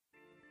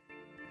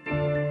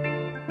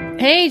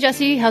Hey,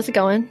 Jesse, how's it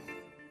going?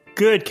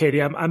 Good,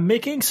 Katie. I'm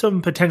making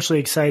some potentially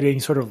exciting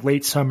sort of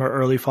late summer,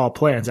 early fall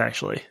plans,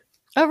 actually.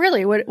 Oh,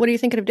 really? What are you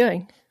thinking of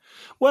doing?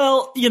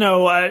 Well,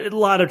 a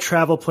lot of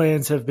travel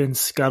plans have been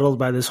scuttled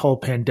by this whole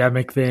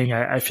pandemic thing.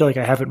 I feel like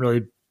I haven't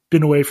really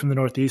been away from the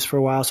Northeast for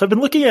a while. So I've been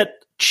looking at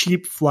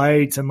cheap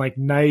flights and like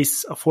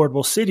nice,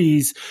 affordable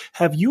cities.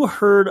 Have you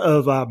heard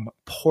of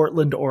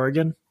Portland,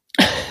 Oregon?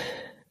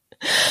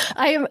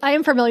 I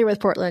am familiar with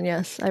Portland.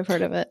 Yes, I've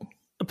heard of it.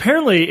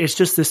 Apparently, it's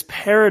just this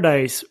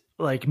paradise,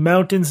 like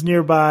mountains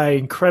nearby,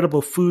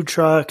 incredible food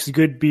trucks,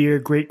 good beer,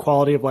 great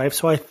quality of life.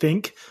 So I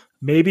think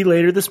maybe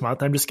later this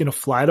month, I'm just going to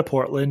fly to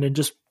Portland and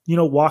just,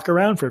 walk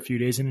around for a few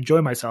days and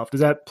enjoy myself. Does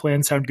that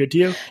plan sound good to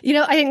you?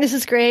 I think this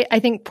is great. I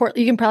think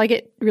you can probably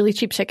get really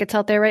cheap tickets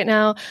out there right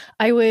now.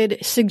 I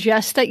would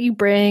suggest that you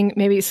bring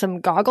maybe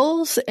some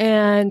goggles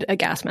and a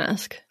gas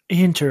mask.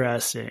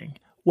 Interesting.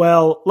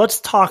 Well, let's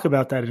talk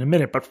about that in a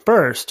minute. But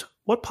first,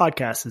 what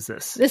podcast is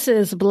this? This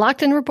is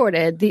Blocked and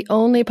Reported, the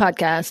only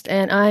podcast.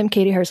 And I'm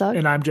Katie Herzog.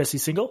 And I'm Jesse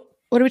Single.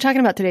 What are we talking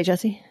about today,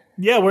 Jesse?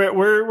 Yeah,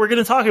 we're going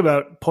to talk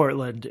about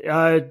Portland.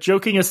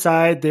 Joking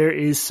aside, there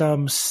is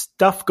some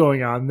stuff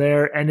going on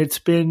there, and it's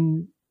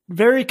been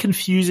very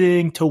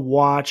confusing to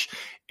watch.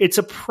 It's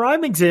a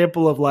prime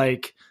example of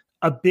like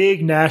a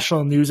big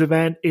national news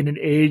event in an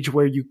age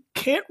where you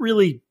can't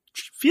really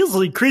feels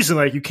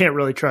increasingly like you can't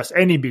really trust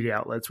any media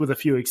outlets, with a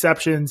few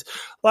exceptions.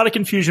 A lot of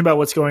confusion about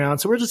what's going on.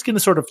 So we're just going to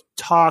sort of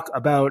talk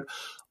about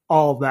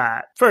all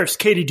that. First,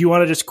 Katie, do you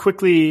want to just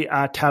quickly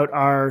tout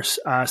our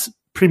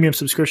premium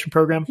subscription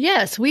program?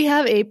 Yes, we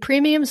have a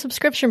premium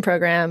subscription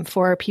program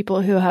for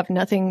people who have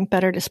nothing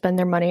better to spend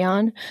their money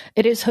on.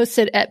 It is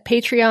hosted at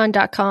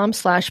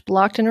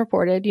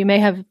patreon.com/blockedandreported. You may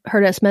have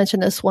heard us mention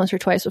this once or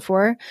twice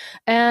before.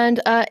 And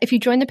if you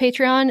join the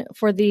Patreon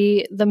for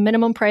the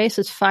minimum price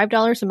is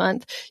 $5 a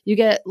month, you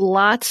get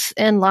lots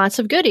and lots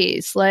of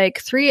goodies,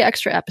 like 3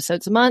 extra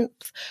episodes a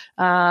month.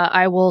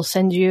 I will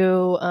send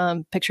you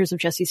pictures of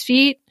Jesse's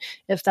feet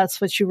if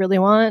that's what you really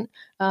want.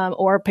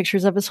 Or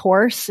pictures of his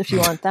horse, if you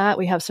want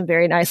that. We have some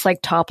very nice, like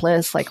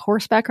topless, like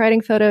horseback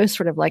riding photos,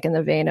 sort of like in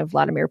the vein of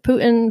Vladimir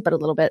Putin, but a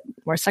little bit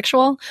more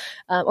sexual,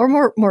 or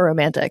more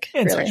romantic,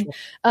 and really. Sexual.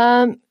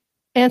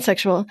 And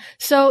sexual.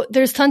 So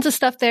there's tons of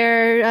stuff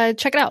there.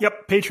 Check it out.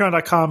 Yep.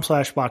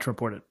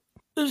 Patreon.com/blockreported.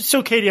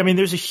 So, Katie, I mean,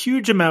 there's a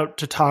huge amount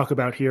to talk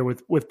about here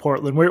with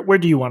Portland. Where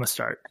do you want to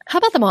start? How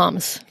about the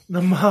moms?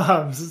 The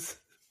moms.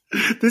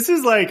 This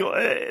is like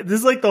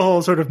the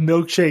whole sort of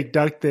milkshake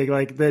duck thing.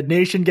 Like the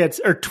nation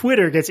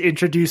Twitter gets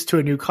introduced to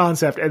a new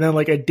concept, and then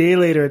like a day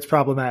later it's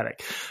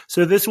problematic.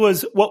 So this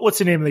was what's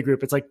the name of the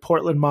group? It's like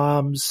Portland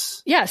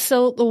Moms. Yeah.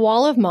 So the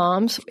Wall of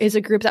Moms is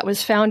a group that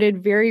was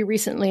founded very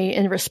recently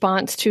in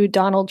response to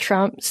Donald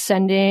Trump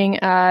sending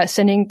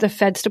the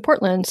feds to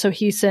Portland. So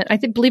he sent,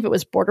 believe it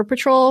was Border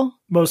Patrol.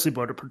 Mostly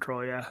Border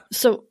Patrol, yeah.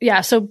 So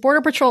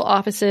Border Patrol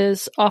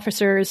officers,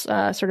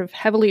 sort of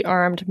heavily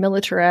armed,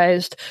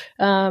 militarized,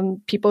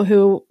 people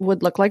who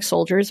would look like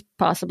soldiers,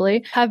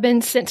 possibly, have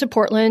been sent to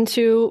Portland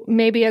to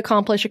maybe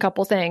accomplish a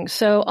couple things.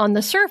 So on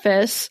the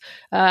surface,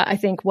 I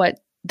think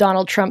what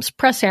Donald Trump's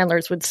press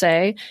handlers would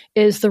say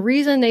is the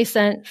reason they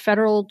sent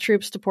federal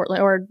troops to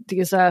Portland, or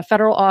these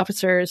federal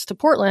officers to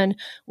Portland,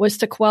 was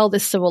to quell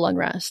this civil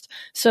unrest.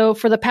 So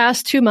for the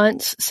past 2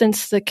 months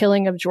since the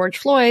killing of George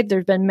Floyd,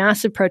 there've been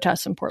massive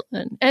protests in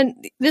Portland. And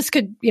this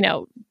could,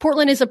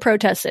 Portland is a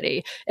protest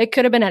city. It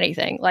could have been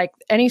anything, like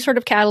any sort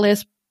of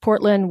catalyst.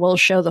 Portland will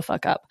show the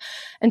fuck up.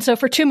 And so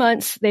for 2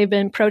 months, they've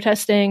been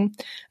protesting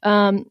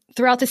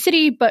throughout the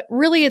city, but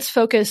really it's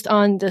focused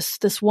on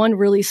this one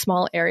really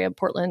small area of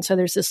Portland. So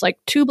there's this like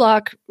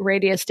 2-block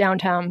radius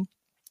downtown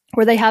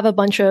where they have a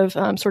bunch of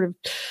sort of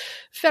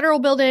federal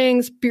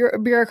buildings,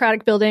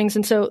 bureaucratic buildings.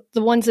 And so the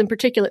buildings in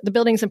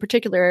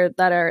particular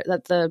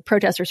that the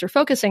protesters are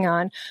focusing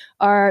on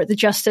are the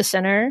Justice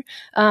Center,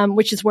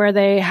 which is where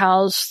they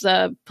house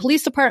the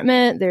police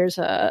department. There's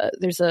a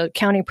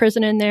county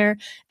prison in there,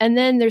 and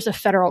then there's a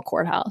federal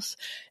courthouse.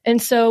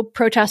 And so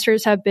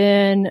protesters have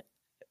been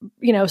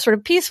sort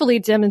of peacefully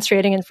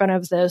demonstrating in front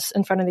of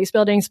these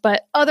buildings,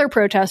 but other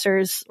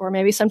protesters, or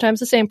maybe sometimes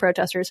the same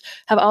protesters,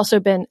 have also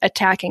been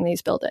attacking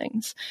these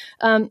buildings.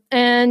 And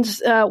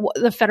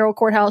the federal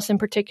courthouse in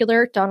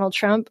particular, Donald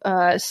Trump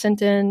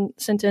sent in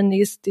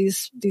these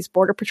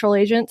Border Patrol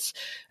agents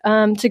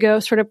to go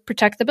sort of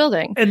protect the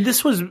building. And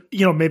this was,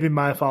 maybe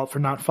my fault for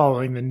not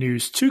following the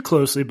news too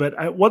closely,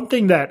 but one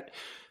thing that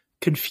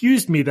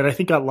confused me that I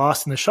think got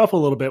lost in the shuffle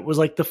a little bit was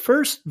like the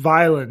first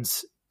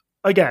violence.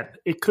 Again,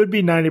 it could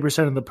be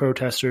 90% of the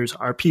protesters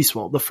are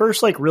peaceful. The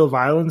first like real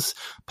violence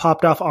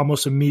popped off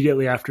almost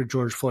immediately after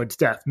George Floyd's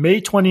death.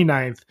 May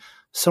 29th,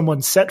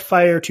 someone set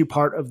fire to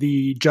part of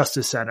the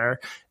Justice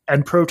Center,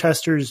 and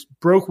protesters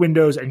broke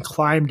windows and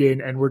climbed in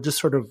and were just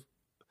sort of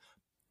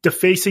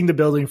defacing the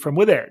building from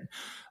within.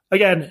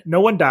 Again,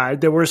 no one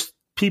died. There were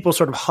people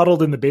sort of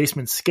huddled in the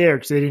basement scared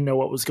because they didn't know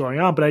what was going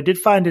on. But I did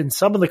find in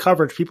some of the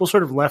coverage, people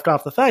sort of left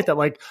off the fact that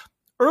like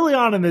early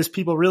on in this,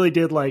 people really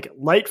did like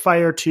light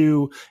fire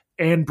to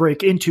and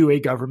break into a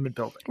government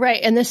building.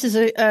 Right. And this is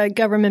a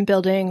government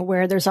building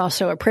where there's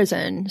also a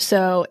prison.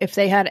 So if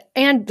they had,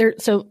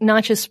 so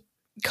not just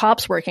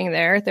cops working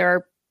there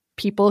are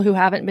people who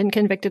haven't been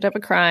convicted of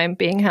a crime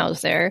being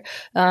housed there.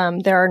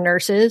 There are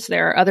nurses,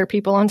 there are other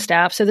people on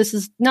staff. So this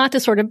is not the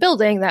sort of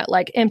building that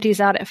like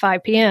empties out at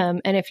 5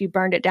 p.m. And if you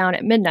burned it down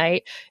at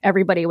midnight,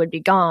 everybody would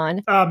be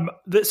gone.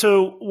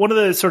 So one of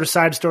the sort of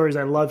side stories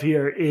I love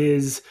here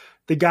is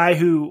the guy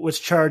who was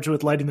charged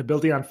with lighting the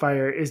building on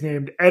fire is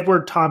named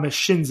Edward Thomas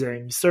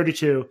Shinzing. He's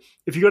 32.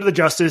 If you go to the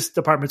Justice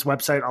Department's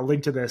website, I'll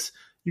link to this.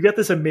 You get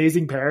this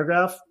amazing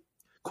paragraph.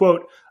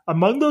 Quote,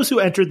 among those who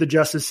entered the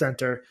Justice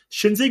Center,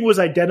 Shinzing was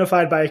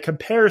identified by a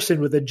comparison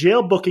with a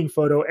jail booking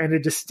photo and a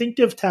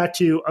distinctive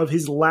tattoo of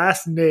his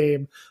last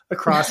name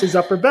across his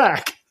upper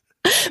back.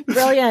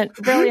 Brilliant.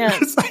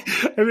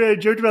 I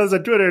joked about this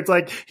on Twitter. It's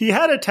like he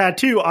had a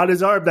tattoo on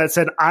his arm that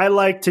said, I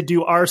like to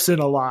do arson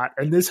a lot,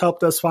 and this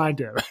helped us find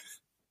him.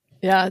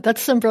 Yeah,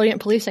 that's some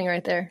brilliant policing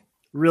right there.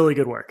 Really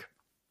good work.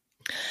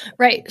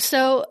 Right.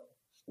 So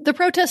the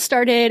protest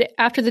started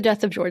after the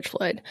death of George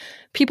Floyd.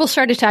 People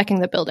started attacking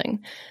the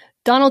building.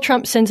 Donald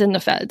Trump sends in the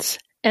feds.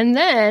 And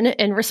then,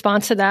 in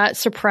response to that,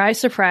 surprise,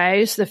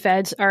 surprise, the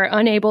feds are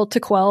unable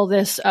to quell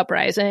this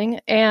uprising,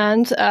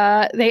 and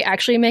they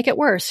actually make it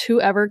worse.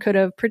 Whoever could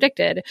have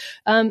predicted?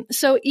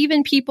 So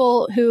even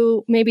people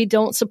who maybe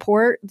don't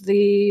support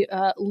the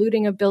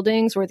looting of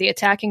buildings or the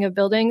attacking of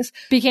buildings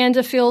began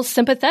to feel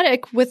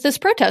sympathetic with this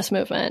protest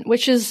movement,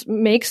 which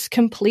makes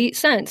complete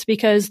sense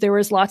because there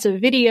was lots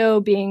of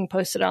video being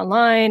posted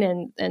online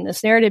and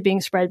this narrative being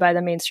spread by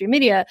the mainstream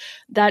media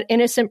that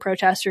innocent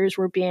protesters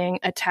were being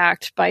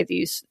attacked by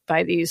these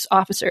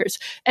officers.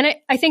 And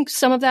I think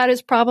some of that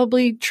is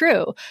probably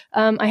true.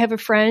 I have a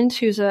friend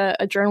who's a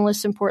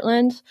journalist in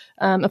Portland,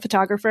 a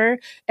photographer,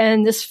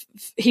 and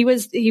he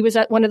was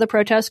at one of the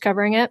protests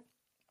covering it.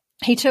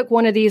 He took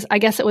one of these, I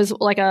guess it was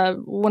like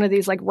one of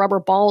these like rubber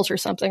balls or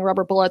something,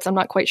 rubber bullets. I'm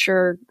not quite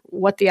sure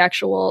what the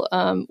actual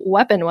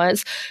weapon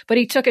was, but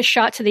he took a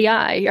shot to the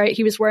eye, right?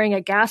 He was wearing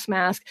a gas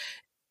mask.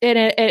 And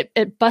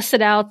it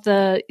busted out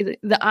the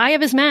eye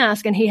of his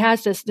mask, and he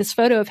has this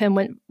photo of him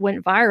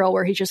went viral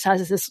where he just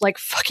has this like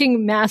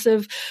fucking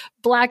massive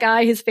black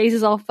eye. His face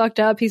is all fucked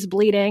up. He's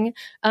bleeding.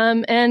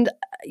 And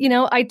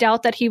I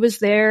doubt that he was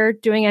there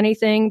doing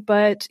anything,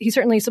 but he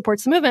certainly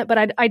supports the movement.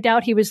 But I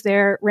doubt he was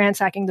there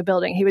ransacking the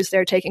building. He was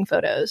there taking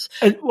photos.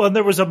 And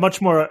there was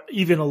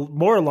even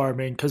more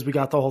alarming because we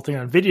got the whole thing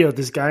on video.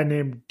 This guy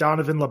named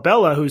Donovan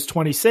LaBella, who's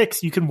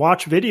 26. You can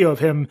watch video of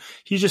him.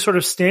 He's just sort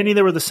of standing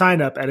there with a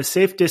sign up at a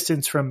safe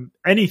distance from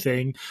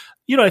anything.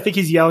 I think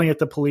he's yelling at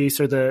the police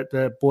or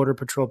the Border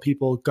Patrol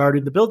people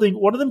guarding the building.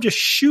 One of them just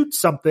shoots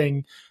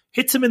something,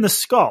 hits him in the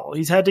skull.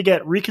 He's had to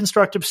get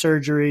reconstructive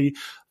surgery,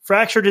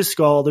 fractured his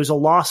skull. There's a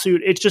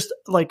lawsuit. It's just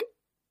like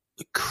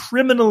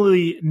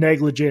criminally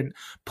negligent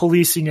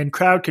policing and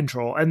crowd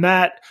control. And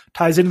that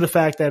ties into the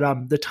fact that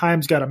the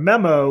Times got a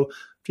memo. I'm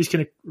just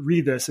going to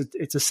read this.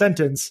 It's a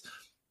sentence.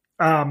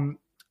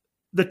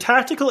 The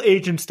tactical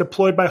agents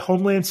deployed by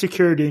Homeland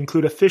Security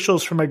include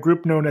officials from a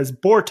group known as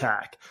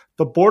BORTAC,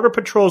 the Border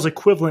Patrol's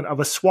equivalent of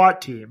a SWAT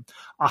team,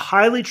 a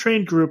highly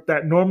trained group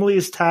that normally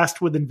is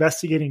tasked with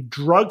investigating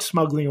drug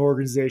smuggling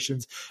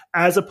organizations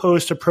as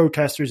opposed to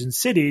protesters in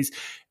cities.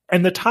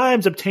 And the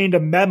Times obtained a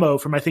memo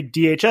from, I think,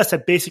 DHS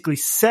that basically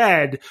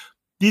said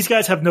these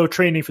guys have no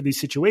training for these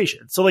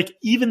situations. So like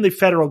even the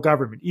federal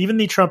government, even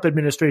the Trump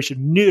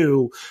administration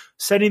knew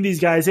sending these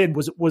guys in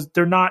was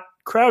they're not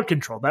crowd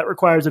control. That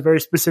requires a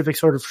very specific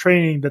sort of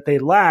training that they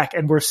lack.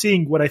 And we're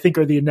seeing what I think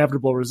are the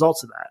inevitable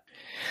results of that.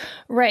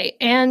 Right.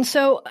 And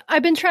so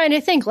I've been trying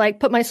to think, like,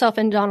 put myself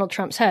in Donald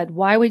Trump's head.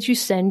 Why would you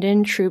send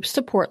in troops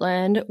to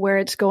Portland where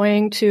it's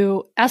going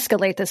to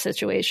escalate the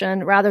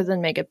situation rather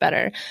than make it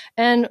better?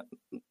 And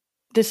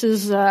this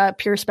is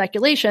pure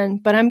speculation,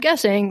 but I'm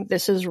guessing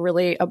this is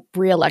really a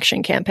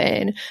re-election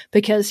campaign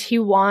because he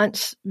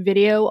wants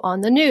video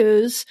on the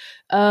news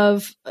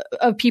of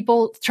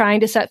people trying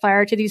to set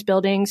fire to these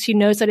buildings. He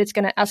knows that it's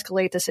going to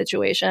escalate the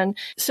situation.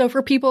 So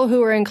for people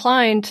who are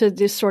inclined to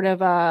this sort of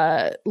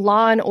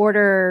law and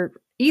order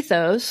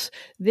ethos,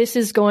 this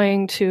is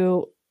going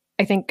to,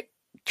 I think,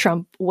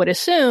 Trump would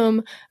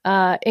assume,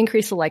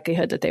 increase the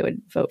likelihood that they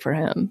would vote for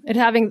him. It's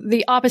having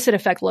the opposite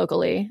effect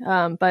locally,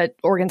 but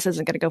Oregon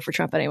isn't going to go for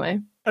Trump anyway.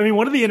 I mean,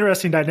 one of the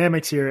interesting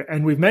dynamics here,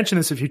 and we've mentioned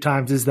this a few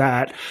times, is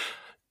that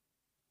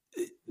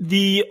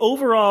the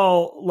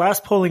overall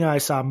last polling I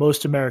saw,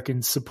 most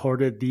Americans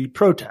supported the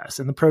protests,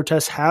 and the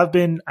protests have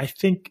been, I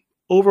think,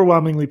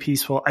 overwhelmingly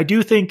peaceful. I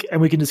do think,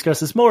 and we can discuss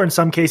this more, in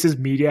some cases,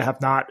 media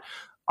have not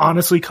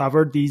honestly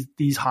covered these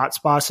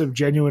hotspots of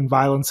genuine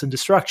violence and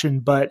destruction,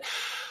 but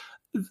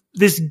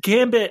this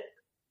gambit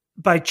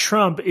by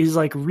Trump is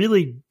like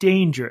really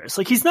dangerous.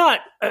 Like he's not,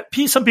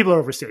 some people are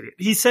overstated.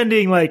 He's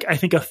sending like, I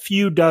think a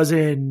few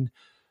dozen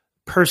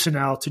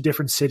personnel to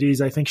different cities.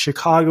 I think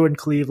Chicago and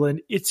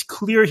Cleveland. It's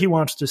clear he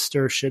wants to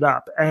stir shit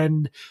up.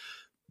 And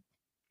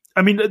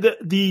I mean,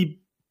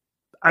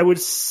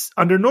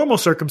 under normal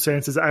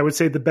circumstances, I would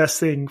say the best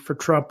thing for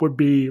Trump would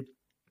be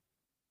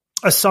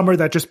a summer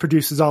that just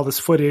produces all this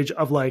footage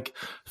of like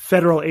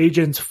federal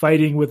agents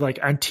fighting with like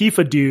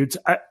Antifa dudes.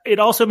 It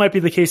also might be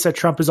the case that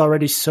Trump is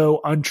already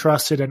so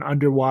untrusted and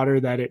underwater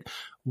that it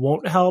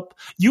won't help.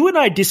 You and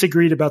I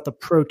disagreed about the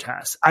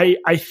protests. I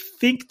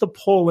think the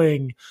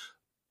polling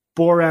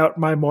bore out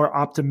my more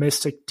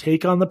optimistic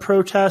take on the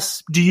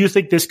protests. Do you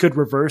think this could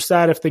reverse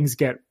that if things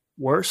get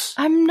worse?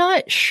 I'm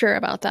not sure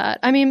about that.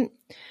 I mean,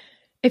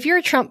 if you're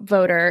a Trump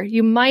voter,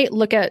 you might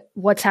look at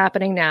what's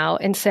happening now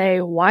and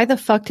say, why the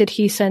fuck did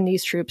he send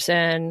these troops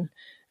in?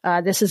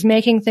 This is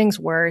making things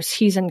worse.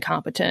 He's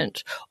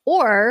incompetent.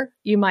 Or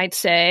you might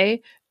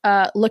say,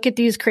 look at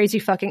these crazy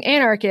fucking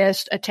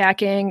anarchists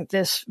attacking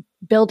this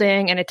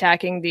building and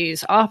attacking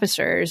these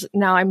officers.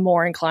 Now I'm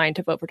more inclined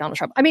to vote for Donald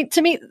Trump. I mean,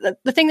 to me,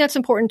 the thing that's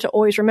important to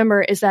always remember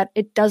is that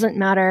it doesn't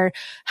matter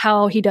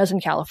how he does in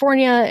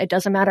California. It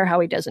doesn't matter how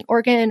he does in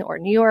Oregon or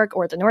New York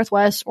or the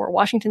Northwest or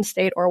Washington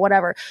State or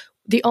whatever.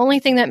 The only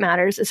thing that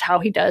matters is how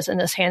he does in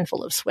this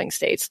handful of swing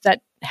states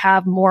that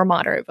have more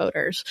moderate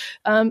voters.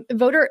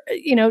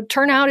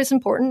 Turnout is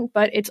important,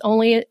 but it's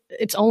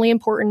only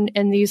important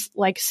in these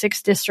like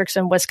 6 districts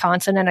in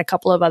Wisconsin and a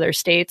couple of other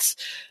states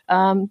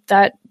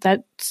that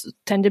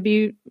tend to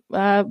be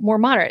more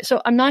moderate.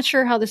 So I'm not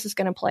sure how this is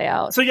going to play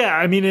out. So yeah,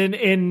 I mean,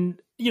 in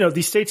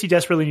these states he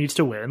desperately needs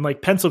to win.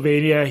 Like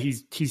Pennsylvania,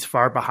 he's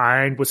far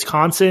behind.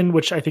 Wisconsin,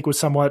 which I think was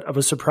somewhat of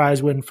a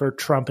surprise win for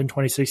Trump in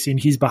 2016,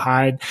 he's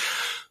behind.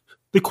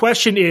 The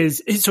question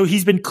is, so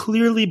he's been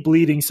clearly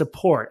bleeding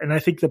support. And I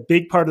think the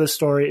big part of the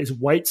story is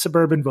white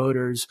suburban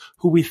voters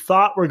who we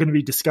thought were going to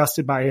be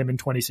disgusted by him in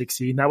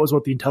 2016. That was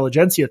what the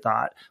intelligentsia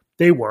thought.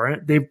 They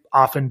weren't. They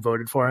often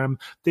voted for him.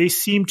 They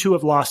seem to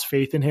have lost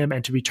faith in him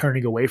and to be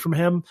turning away from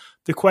him.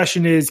 The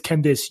question is,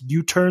 can this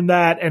U-turn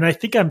that? And I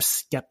think I'm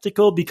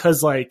skeptical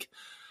because, like,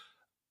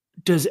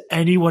 does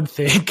anyone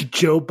think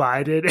Joe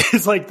Biden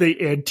is like the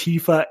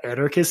Antifa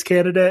anarchist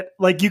candidate?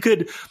 Like,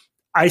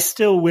 I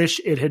still wish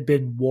it had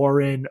been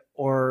Warren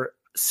or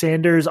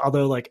Sanders,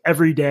 although like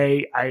every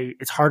day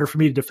it's harder for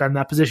me to defend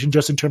that position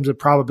just in terms of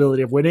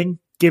probability of winning,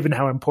 given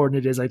how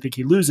important it is. I think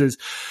he loses.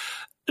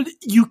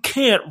 You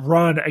can't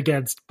run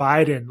against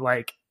Biden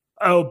like,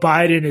 oh,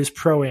 Biden is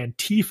pro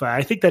Antifa.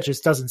 I think that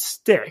just doesn't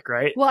stick,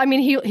 right? Well, I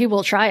mean, he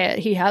will try it.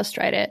 He has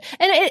tried it.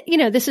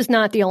 And this is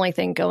not the only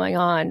thing going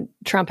on.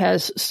 Trump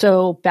has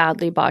so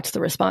badly botched the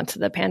response to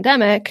the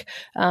pandemic,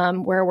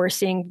 where we're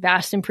seeing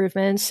vast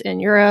improvements in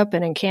Europe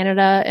and in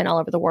Canada and all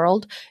over the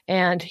world.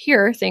 And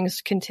here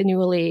things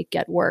continually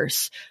get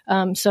worse.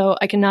 So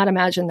I cannot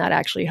imagine that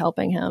actually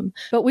helping him.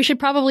 But we should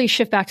probably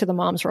shift back to the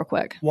moms real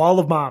quick. Wall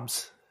of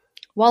moms.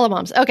 Wall of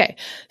moms. Okay.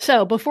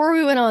 So before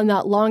we went on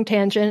that long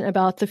tangent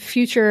about the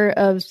future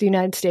of the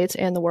United States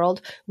and the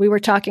world, we were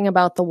talking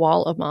about the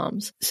wall of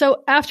moms.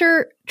 So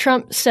after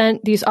Trump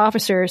sent these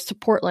officers to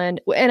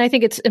Portland, and I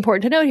think it's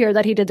important to note here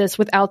that he did this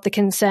without the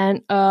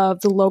consent of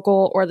the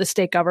local or the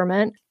state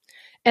government,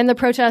 and the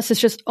protest has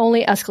just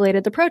only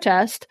escalated the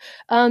protest.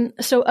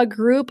 So a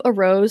group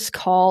arose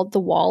called the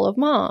Wall of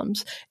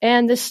Moms.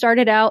 And this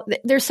started out,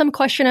 there's some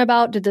question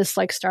about, did this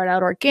like start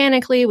out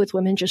organically with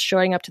women just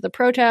showing up to the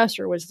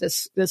protest, or was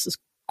this is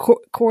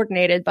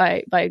coordinated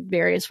by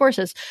various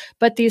forces?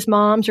 But these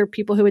moms, or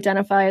people who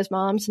identify as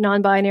moms,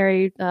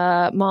 non-binary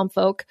mom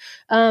folk,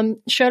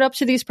 showed up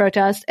to these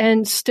protests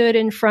and stood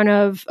in front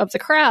of the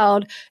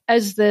crowd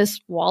as this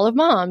wall of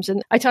moms.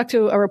 And I talked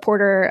to a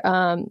reporter,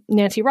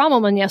 Nancy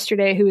Rommelman,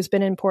 yesterday, who has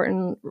been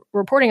important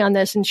reporting on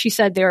this, and she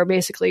said they were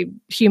basically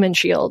human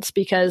shields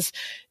because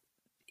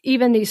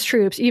even these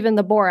troops, even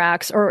the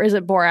Boraks, or is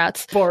it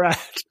Borats?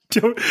 Borat.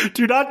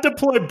 Do not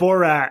deploy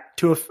Borat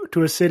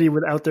to a city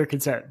without their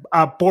consent.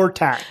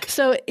 Bortak.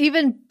 So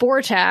even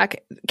Bortak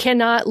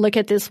cannot look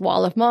at this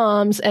wall of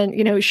moms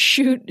and,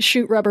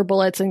 shoot rubber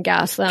bullets and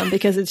gas them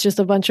because it's just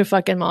a bunch of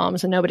fucking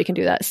moms and nobody can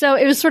do that. So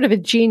it was sort of a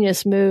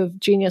genius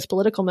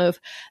political move.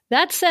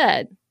 That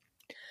said,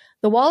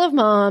 the wall of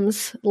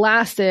moms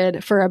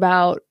lasted for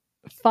about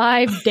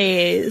 5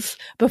 days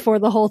before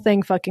the whole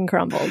thing fucking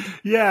crumbled.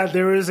 Yeah,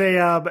 there was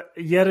a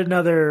yet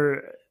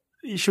another,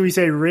 should we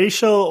say,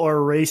 racial or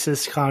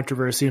racist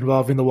controversy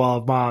involving the Wall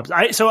of Moms.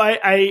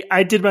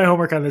 I did my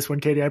homework on this one,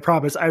 Katie. I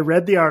promise. I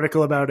read the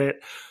article about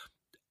it.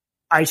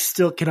 I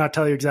still cannot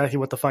tell you exactly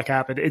what the fuck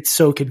happened. It's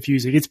so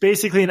confusing. It's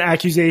basically an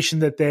accusation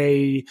that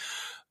they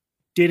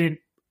didn't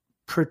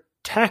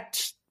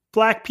protect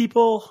Black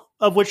people,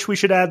 of which we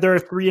should add there are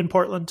 3 in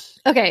Portland.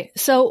 Okay,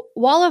 so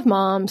Wall of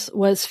Moms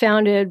was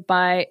founded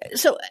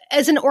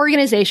as an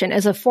organization,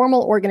 as a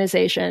formal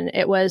organization,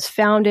 it was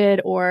founded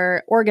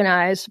or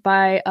organized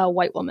by a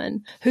white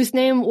woman whose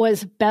name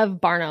was Bev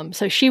Barnum.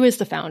 So she was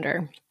the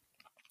founder.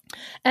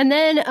 And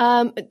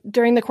then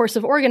during the course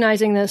of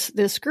organizing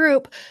this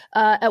group,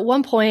 at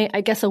one point,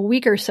 I guess a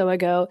week or so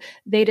ago,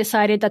 they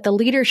decided that the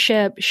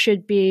leadership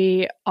should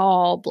be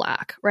all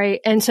Black, right?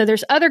 And so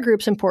there's other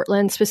groups in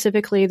Portland.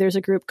 Specifically, there's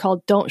a group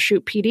called Don't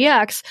Shoot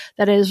PDX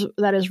that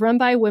is run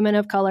by women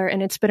of color,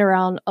 and it's been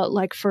around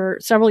for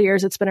several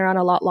years. It's been around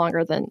a lot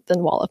longer than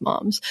Wall of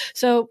Moms.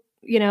 So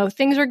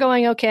things are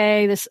going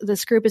okay.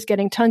 This group is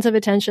getting tons of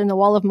attention. The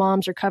Wall of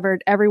Moms are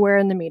covered everywhere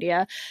in the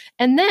media.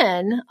 And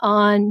then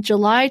on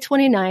July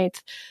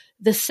 29th,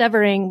 the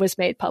severing was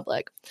made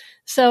public.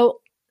 So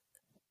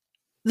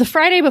the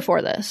Friday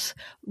before this,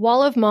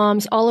 Wall of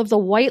Moms, all of the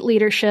white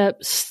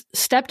leadership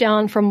stepped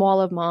down from Wall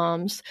of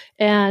Moms,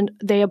 and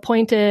they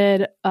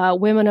appointed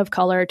women of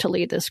color to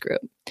lead this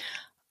group.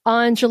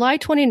 On July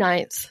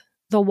 29th,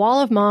 the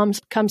Wall of Moms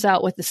comes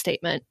out with a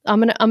statement.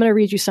 I'm gonna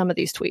read you some of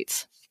these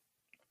tweets.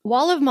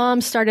 Wall of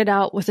Moms started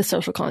out with a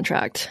social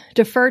contract: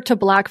 defer to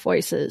Black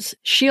voices,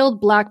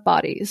 shield Black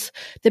bodies.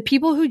 The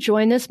people who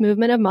joined this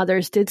movement of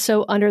mothers did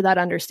so under that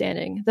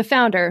understanding. The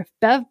founder,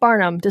 Bev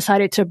Barnum,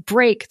 decided to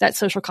break that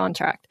social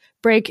contract.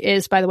 Break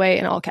is, by the way,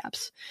 in all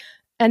caps.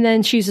 And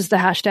then she uses the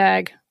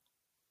hashtag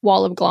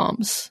Wall of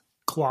Gloms.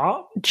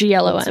 Glom?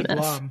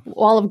 GLOMS.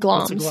 Wall of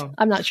Gloms.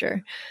 I'm not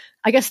sure.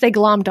 I guess they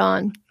glommed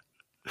on.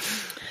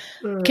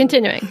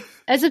 Continuing.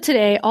 As of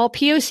today, all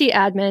POC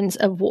admins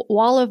of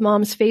Wall of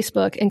Moms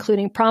Facebook,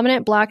 including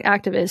prominent Black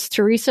activist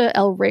Teresa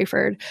L.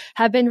 Rayford,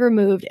 have been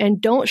removed,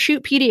 and Don't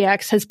Shoot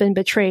PDX has been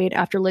betrayed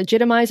after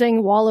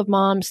legitimizing Wall of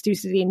Moms due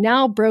to the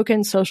now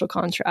broken social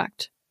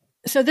contract.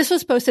 So this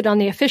was posted on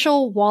the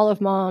official Wall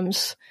of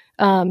Moms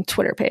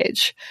Twitter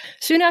page.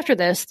 Soon after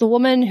this, the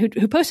woman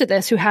who posted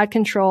this, who had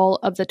control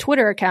of the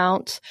Twitter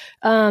account,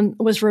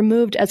 was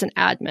removed as an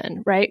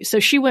admin, right? So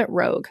she went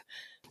rogue.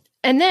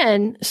 And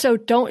then, so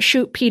Don't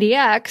Shoot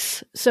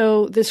PDX,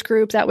 so this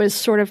group that was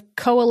sort of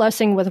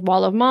coalescing with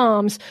Wall of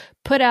Moms,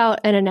 put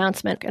out an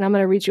announcement, and I'm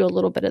going to read you a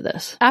little bit of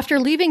this. After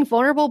leaving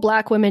vulnerable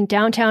Black women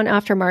downtown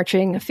after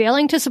marching,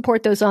 failing to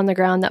support those on the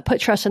ground that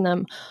put trust in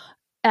them,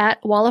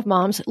 at Wall of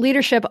Moms,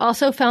 leadership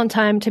also found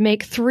time to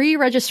make 3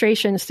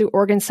 registrations through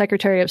Oregon's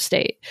Secretary of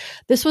State.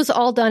 This was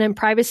all done in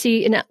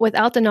privacy and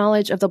without the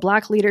knowledge of the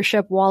Black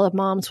leadership Wall of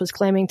Moms was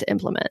claiming to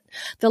implement.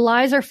 The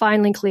lies are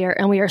finally clear,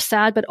 and we are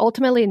sad but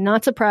ultimately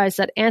not surprised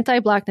that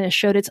anti-Blackness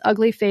showed its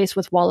ugly face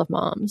with Wall of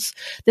Moms.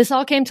 This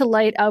all came to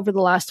light over the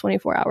last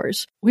 24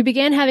 hours. We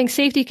began having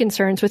safety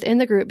concerns within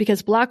the group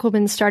because Black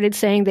women started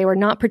saying they were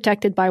not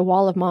protected by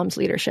Wall of Moms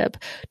leadership.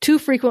 Too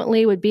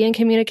frequently would be in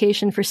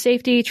communication for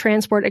safety,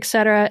 transport,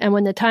 etc., and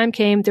when the time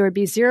came, there would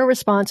be zero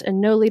response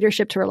and no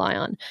leadership to rely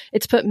on.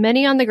 It's put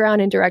many on the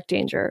ground in direct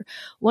danger.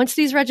 Once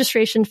these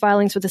registration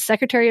filings with the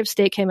Secretary of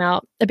State came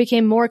out, it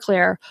became more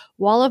clear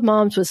Wall of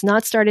Moms was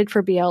not started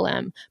for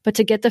BLM, but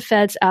to get the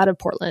feds out of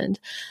Portland.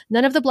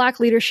 None of the Black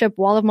leadership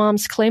Wall of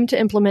Moms claimed to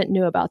implement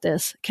knew about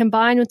this.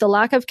 Combined with the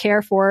lack of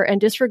care for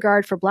and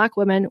disregard for Black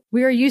women,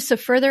 we are used to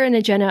further an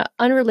agenda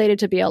unrelated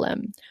to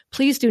BLM.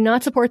 Please do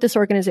not support this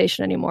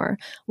organization anymore.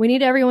 We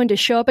need everyone to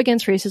show up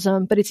against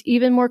racism, but it's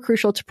even more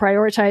crucial to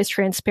prioritize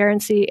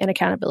transparency and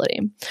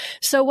accountability.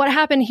 So what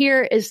happened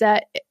here is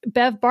that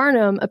Bev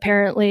Barnum,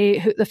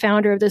 apparently the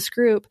founder of this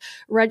group,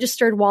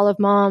 registered Wall of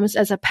Moms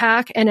as a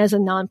PAC and as a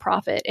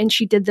nonprofit. And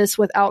she did this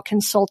without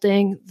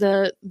consulting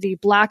the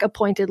Black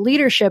appointed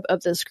leadership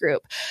of this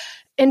group.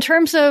 In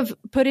terms of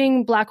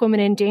putting Black women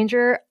in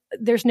danger,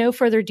 there's no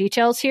further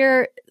details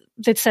here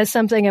that says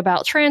something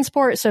about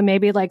transport. So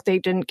maybe like they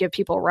didn't give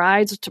people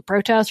rides to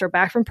protest or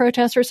back from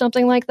protests or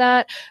something like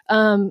that.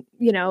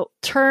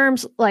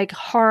 Terms like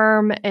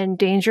harm and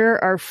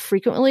danger are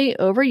frequently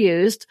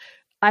overused.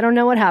 I don't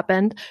know what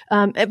happened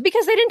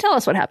because they didn't tell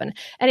us what happened.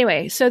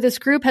 Anyway, so this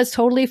group has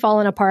totally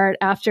fallen apart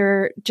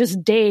after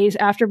just days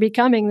after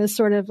becoming this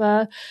sort of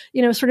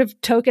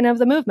token of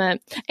the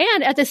movement.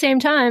 And at the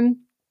same time,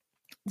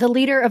 the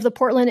leader of the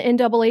Portland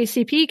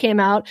NAACP came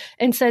out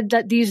and said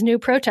that these new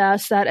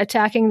protests that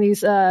attacking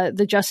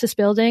the Justice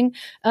Building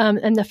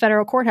and the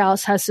federal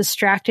courthouse has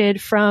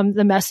distracted from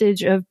the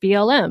message of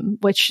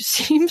BLM, which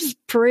seems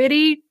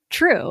pretty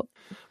true.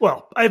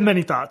 Well, I have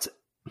many thoughts,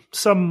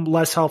 some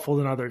less helpful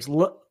than others.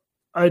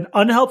 An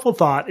unhelpful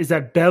thought is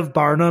that Bev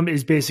Barnum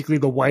is basically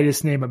the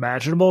whitest name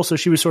imaginable, so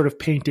she was sort of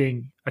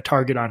painting a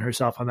target on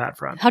herself on that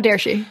front. How dare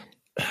she?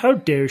 How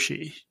dare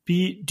she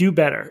do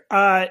better?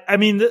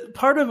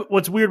 Part of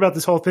what's weird about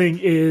this whole thing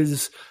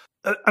is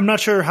I'm not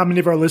sure how many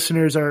of our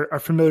listeners are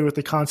familiar with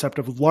the concept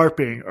of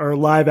LARPing or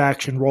live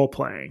action role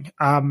playing.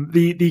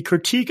 The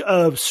critique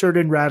of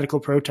certain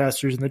radical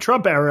protesters in the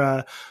Trump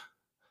era,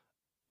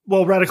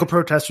 well, radical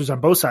protesters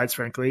on both sides,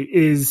 frankly,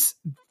 is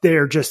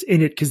they're just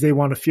in it because they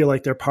want to feel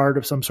like they're part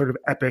of some sort of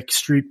epic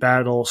street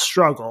battle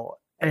struggle.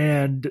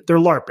 And they're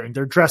LARPing.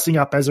 They're dressing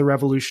up as a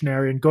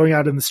revolutionary and going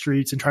out in the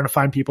streets and trying to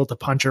find people to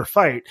punch or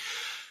fight.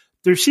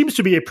 There seems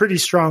to be a pretty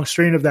strong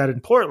strain of that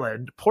in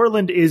Portland.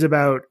 Portland is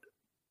about,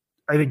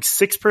 I think,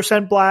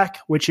 6% Black,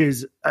 which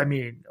is,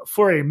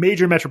 for a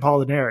major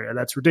metropolitan area,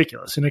 that's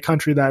ridiculous. In a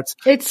country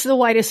it's the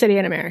whitest city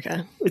in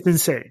America. It's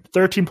insane.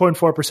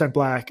 13.4%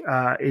 Black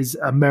is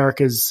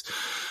America's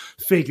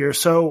figure.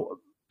 So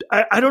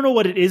I don't know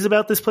what it is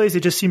about this place. It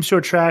just seems to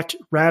attract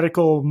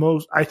radical,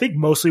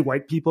 mostly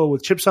white people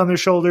with chips on their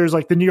shoulders.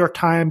 Like the New York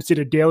Times did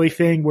a daily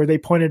thing where they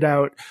pointed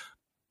out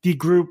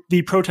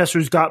the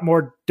protesters got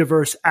more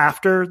diverse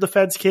after the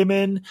feds came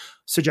in,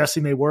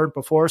 suggesting they weren't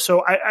before.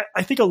 So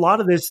I think a lot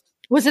of this.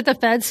 Was it the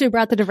feds who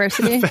brought the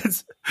diversity?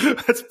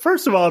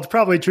 First of all, it's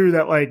probably true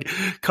that like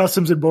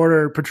Customs and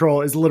Border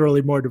Patrol is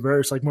literally more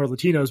diverse, like more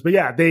Latinos. But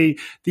yeah,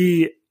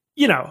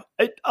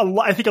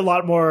 I think a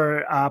lot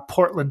more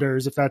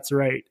Portlanders, if that's the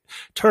right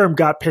term,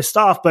 got pissed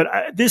off. But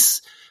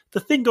the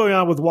thing going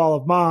on with Wall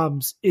of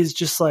Moms is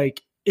just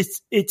like,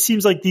 it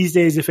seems like these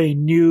days, if a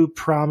new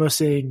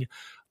promising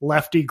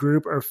lefty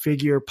group or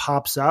figure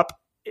pops up,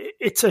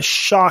 it's a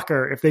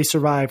shocker if they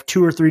survive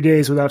 2 or 3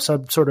 days without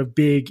some sort of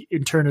big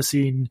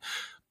internecine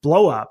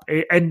blow up.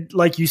 And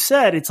like you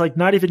said, it's like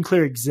not even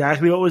clear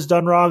exactly what was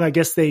done wrong. I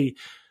guess it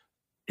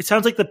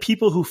sounds like the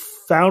people who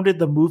founded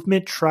the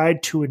movement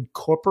tried to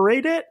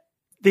incorporate it.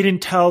 They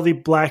didn't tell the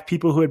black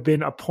people who had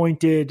been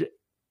appointed.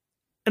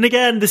 And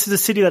again, this is a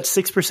city that's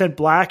 6%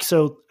 black.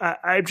 So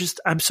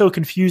I'm so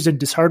confused and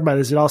disheartened by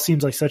this. It all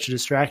seems like such a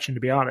distraction,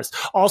 to be honest.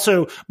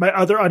 Also, my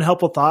other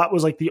unhelpful thought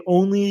was like the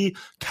only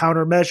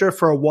countermeasure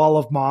for a wall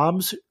of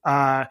moms,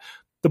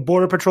 the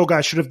Border Patrol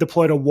guy should have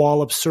deployed a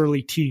wall of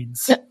surly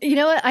teens. You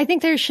know what? I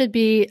think there should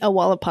be a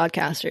wall of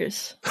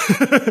podcasters.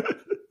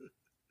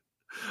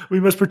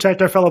 We must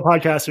protect our fellow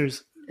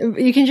podcasters.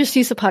 You can just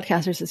use the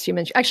podcasters as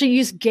human. Actually,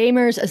 use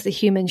gamers as the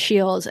human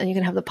shields, and you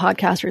can have the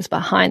podcasters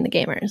behind the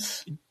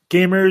gamers.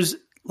 Gamers,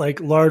 like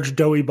large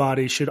doughy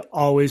bodies, should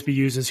always be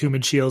used as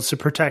human shields to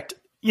protect,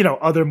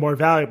 other more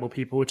valuable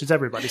people, which is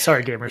everybody.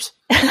 Sorry, gamers.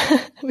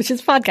 Which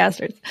is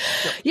podcasters.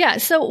 Yeah.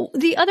 So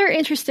the other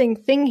interesting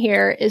thing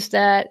here is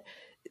that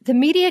the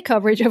media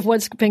coverage of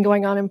what's been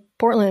going on in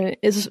Portland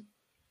is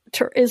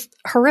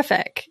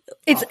horrific.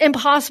 It's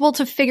impossible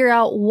to figure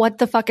out what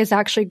the fuck is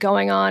actually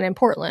going on in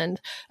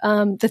Portland.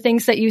 The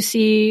things that you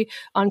see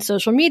on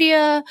social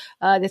media,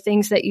 the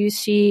things that you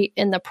see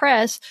in the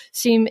press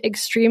seem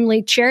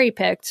extremely cherry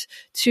picked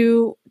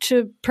to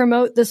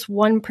promote this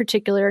one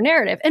particular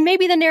narrative. And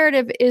maybe the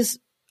narrative is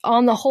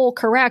on the whole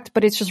correct,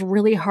 but it's just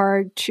really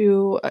hard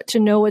to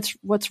know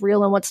what's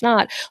real and what's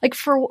not. Like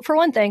for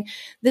one thing,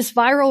 this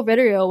viral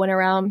video went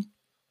around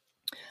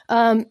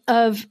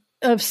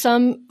of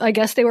some, I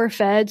guess they were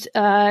feds,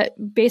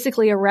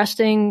 basically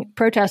arresting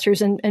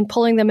protesters and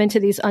pulling them into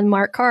these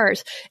unmarked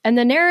cars. And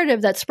the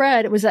narrative that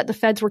spread was that the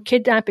feds were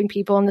kidnapping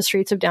people in the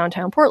streets of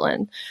downtown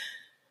Portland.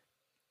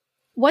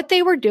 What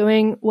they were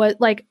doing was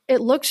like,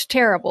 it looked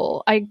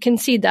terrible. I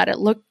concede that it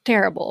looked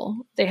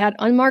terrible. They had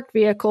unmarked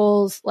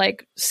vehicles,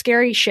 like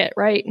scary shit,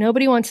 right?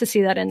 Nobody wants to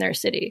see that in their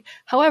city.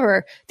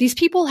 However, these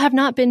people have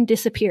not been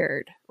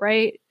disappeared,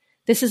 right?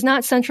 This is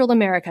not Central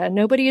America.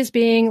 Nobody is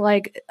being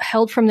like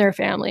held from their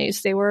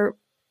families. They were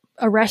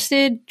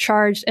arrested,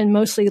 charged, and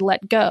mostly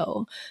let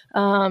go.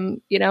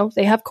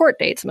 They have court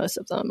dates, most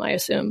of them, I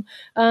assume.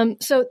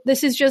 So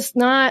this is just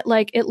not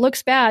like, it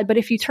looks bad, but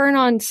if you turn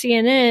on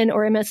CNN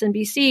or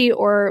MSNBC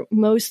or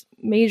most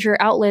major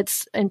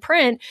outlets in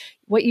print,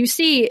 what you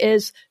see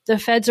is the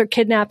feds are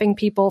kidnapping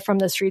people from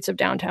the streets of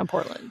downtown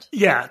Portland.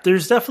 Yeah,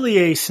 there's definitely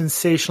a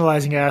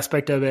sensationalizing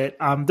aspect of it.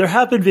 There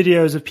have been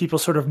videos of people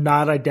sort of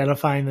not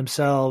identifying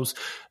themselves.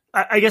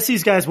 I guess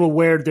these guys will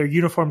wear their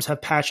uniforms,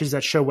 have patches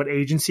that show what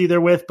agency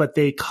they're with, but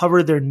they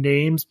cover their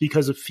names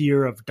because of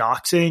fear of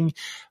doxing.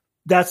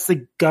 That's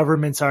the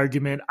government's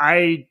argument.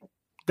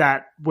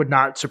 That would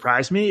not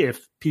surprise me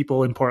if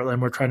people in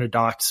Portland were trying to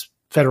dox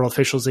federal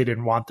officials they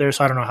didn't want there.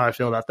 So I don't know how I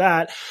feel about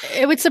that.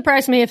 It would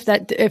surprise me if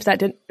that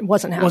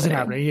wasn't happening. Wasn't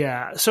happening,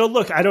 yeah. So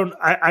look,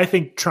 I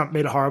think Trump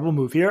made a horrible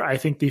move here. I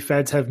think the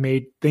feds have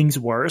made things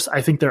worse.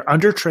 I think they're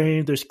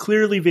undertrained. There's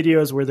clearly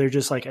videos where they're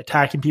just like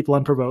attacking people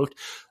unprovoked.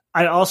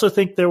 I also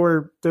think there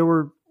were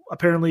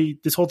apparently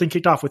this whole thing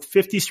kicked off with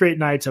 50 straight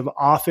nights of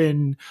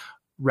often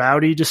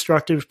rowdy,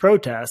 destructive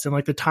protests. And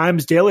like the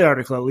Times Daily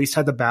article at least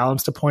had the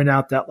balance to point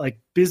out that like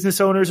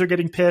business owners are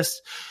getting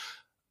pissed.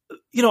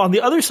 On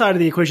the other side of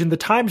the equation, the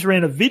Times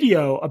ran a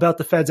video about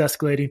the feds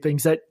escalating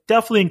things that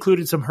definitely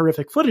included some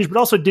horrific footage, but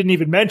also didn't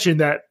even mention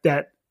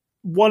that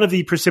one of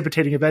the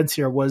precipitating events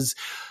here was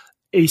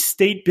a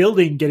state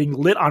building getting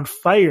lit on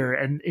fire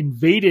and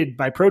invaded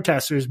by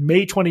protesters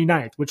May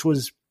 29th, which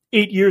was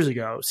 8 years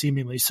ago,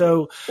 seemingly.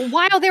 So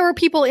while there were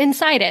people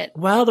inside it.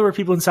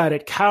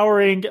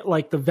 Cowering,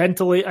 like the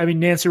ventilate. I mean,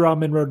 Nancy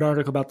Rodman wrote an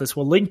article about this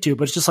we'll link to,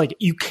 but it's just like,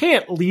 you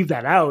can't leave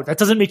that out. That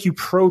doesn't make you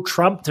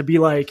pro-Trump to be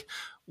like,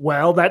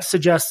 well, that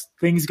suggests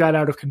things got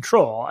out of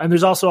control. And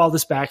there's also all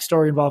this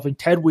backstory involving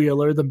Ted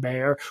Wheeler, the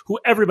mayor, who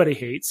everybody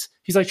hates.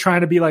 He's like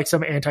trying to be like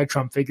some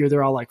anti-Trump figure.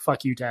 They're all like,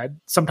 fuck you, Ted.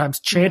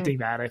 Sometimes chanting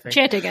that, I think.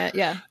 Chanting it,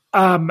 yeah.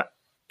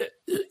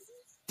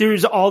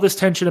 There's all this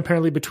tension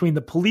apparently between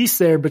the police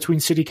there,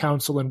 between city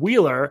council and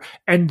Wheeler,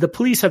 and the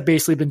police have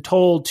basically been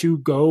told to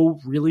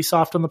go really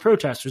soft on the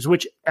protesters,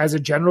 which as a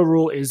general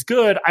rule is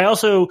good. I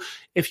also,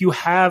 if you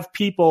have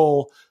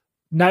people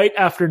night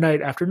after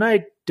night after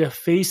night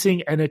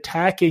defacing and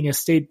attacking a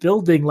state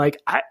building,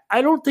 like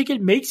I don't think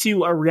it makes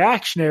you a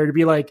reactionary to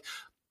be like,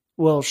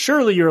 well,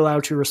 surely you're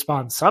allowed to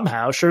respond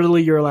somehow.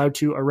 Surely you're allowed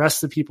to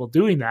arrest the people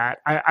doing that.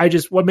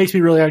 What makes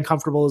me really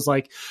uncomfortable is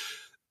like,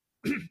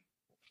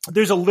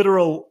 there's a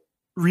literal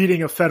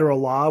reading of federal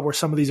law where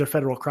some of these are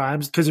federal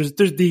crimes, because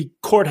there's the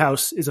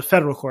courthouse is a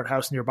federal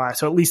courthouse nearby.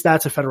 So at least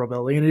that's a federal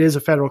building, and it is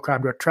a federal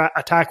crime to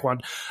attack one.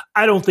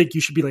 I don't think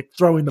you should be like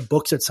throwing the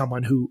books at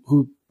someone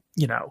who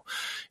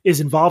is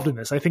involved in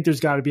this. I think there's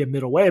got to be a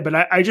middle way, but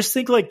I just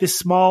think like this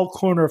small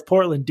corner of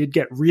Portland did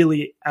get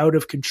really out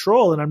of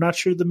control, and I'm not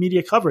sure the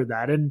media covered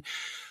that. And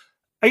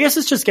I guess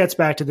this just gets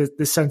back to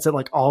the sense that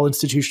like all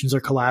institutions are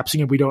collapsing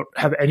and we don't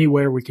have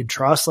anywhere we can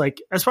trust.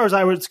 Like, as far as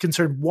I was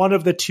concerned, one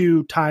of the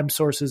two Times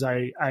sources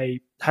I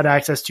had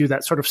access to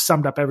that sort of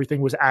summed up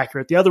everything was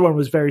accurate. The other one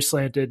was very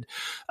slanted.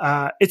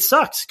 It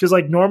sucks because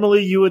like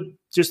normally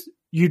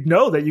you'd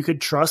know that you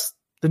could trust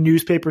the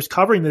newspapers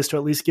covering this to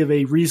at least give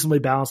a reasonably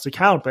balanced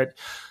account. But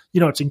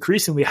it's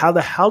increasingly how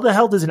the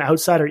hell does an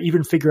outsider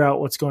even figure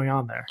out what's going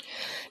on there?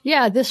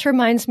 Yeah, this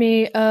reminds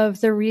me of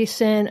the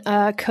recent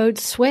Code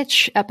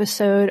Switch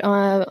episode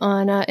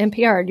on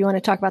NPR. Do you want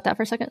to talk about that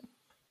for a second?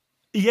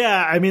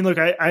 Yeah, I mean, look,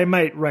 I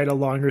might write a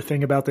longer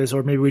thing about this,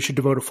 or maybe we should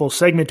devote a full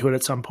segment to it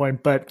at some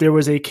point. But there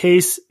was a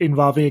case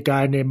involving a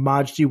guy named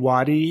Majdi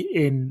Wadi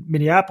in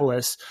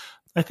Minneapolis.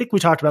 I think we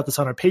talked about this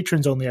on our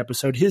Patrons Only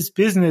episode. His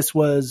business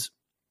was,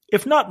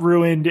 if not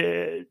ruined,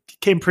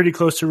 came pretty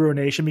close to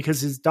ruination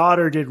because his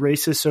daughter did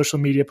racist social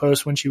media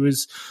posts when she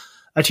was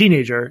a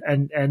teenager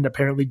and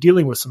apparently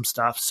dealing with some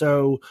stuff.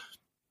 So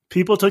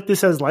people took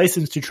this as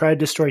license to try to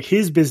destroy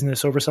his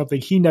business over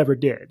something he never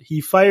did. He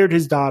fired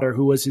his daughter,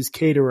 who was his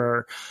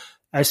caterer,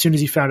 as soon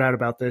as he found out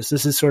about this.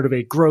 This is sort of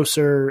a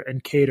grocer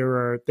and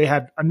caterer. They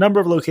had a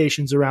number of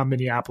locations around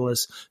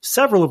Minneapolis,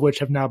 several of which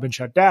have now been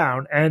shut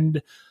down.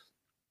 And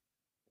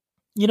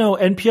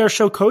NPR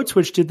show Code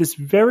Switch did this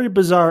very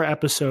bizarre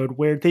episode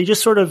where they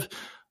just sort of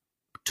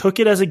took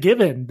it as a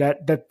given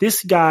that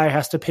this guy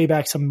has to pay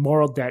back some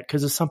moral debt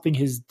because of something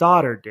his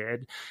daughter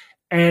did.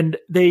 And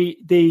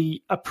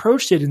they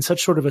approached it in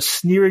such sort of a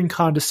sneering,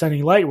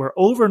 condescending light where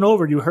over and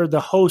over you heard the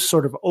host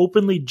sort of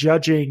openly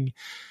judging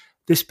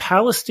this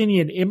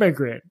Palestinian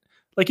immigrant.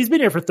 Like, he's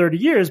been here for 30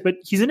 years, but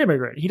he's an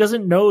immigrant. He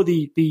doesn't know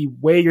the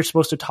way you're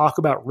supposed to talk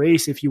about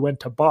race if you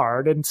went to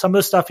Bard. And some of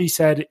the stuff he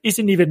said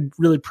isn't even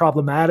really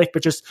problematic,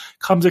 but just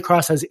comes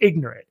across as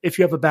ignorant. If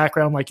you have a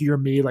background like you or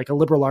me, like a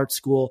liberal arts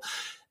school.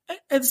 And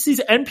it's these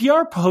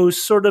NPR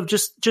posts sort of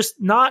just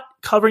not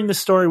covering the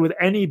story with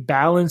any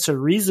balance or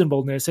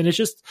reasonableness. And it's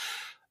just,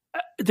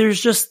 there's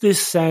just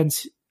this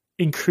sense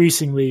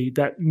increasingly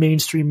that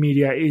mainstream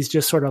media is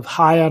just sort of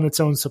high on its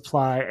own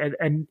supply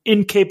and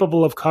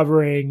incapable of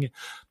covering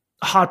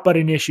hot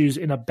button issues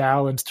in a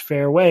balanced,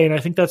 fair way. And I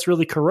think that's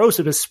really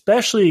corrosive,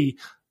 especially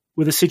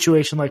with a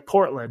situation like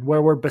Portland,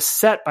 where we're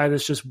beset by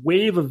this just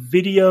wave of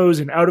videos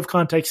and out of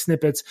context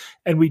snippets.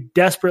 And we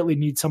desperately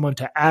need someone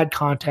to add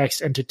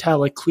context and to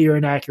tell a clear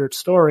and accurate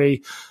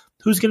story.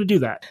 Who's going to do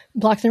that?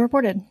 Blocked and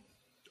reported.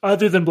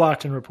 Other than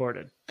blocked and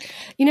reported.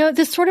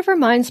 This sort of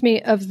reminds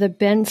me of the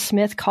Ben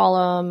Smith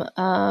column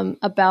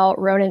about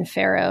Ronan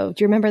Farrow.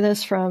 Do you remember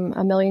this from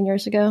a million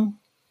years ago?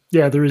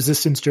 Yeah, the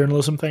resistance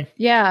journalism thing.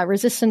 Yeah,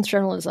 resistance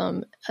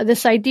journalism.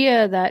 This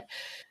idea that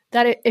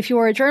if you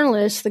are a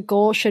journalist, the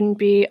goal shouldn't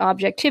be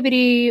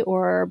objectivity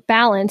or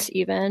balance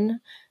even.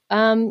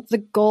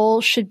 The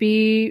goal should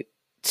be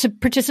to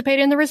participate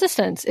in the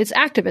resistance. It's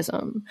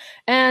activism.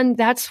 And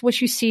that's what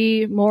you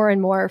see more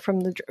and more from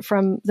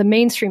the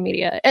mainstream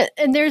media.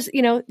 And there's,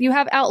 you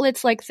have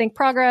outlets like Think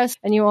Progress,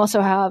 and you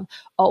also have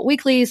alt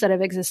weeklies that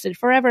have existed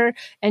forever.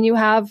 And you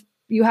have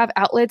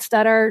outlets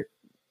that are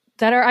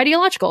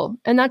ideological,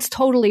 and that's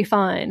totally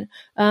fine.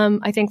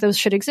 I think those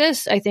should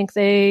exist. I think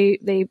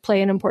they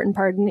play an important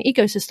part in the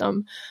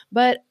ecosystem.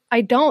 But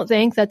I don't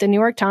think that the New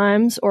York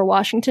Times or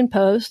Washington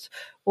Post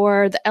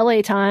or the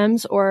LA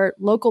Times or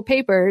local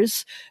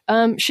papers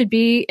should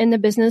be in the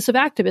business of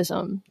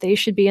activism. They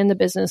should be in the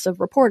business of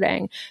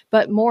reporting.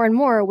 But more and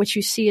more, what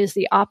you see is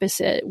the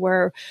opposite,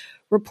 where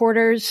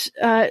reporters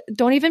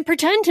don't even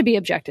pretend to be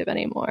objective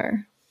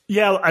anymore.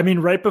 Yeah, I mean,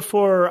 right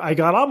before I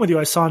got on with you,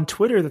 I saw on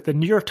Twitter that the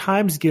New York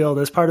Times Guild,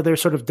 as part of their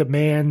sort of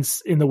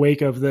demands in the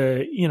wake of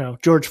the,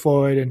 George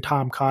Floyd and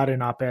Tom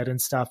Cotton op-ed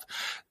and stuff,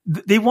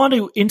 they want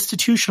to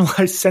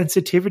institutionalize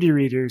sensitivity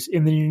readers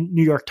in the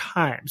New York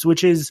Times,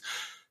 which is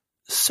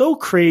so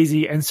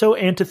crazy and so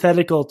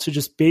antithetical to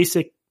just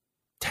basic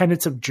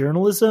tenets of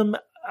journalism.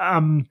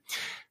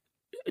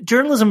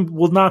 Journalism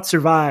will not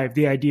survive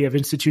the idea of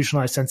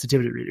institutionalized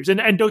sensitivity readers.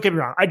 And don't get me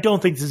wrong, I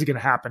don't think this is going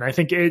to happen. I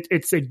think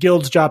it's a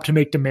guild's job to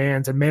make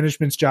demands and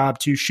management's job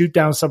to shoot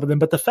down some of them.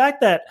 But the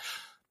fact that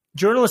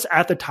journalists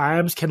at the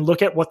Times can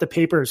look at what the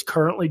paper is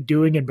currently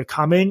doing and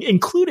becoming,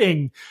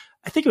 including,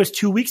 I think it was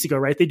 2 weeks ago,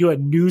 right? They do a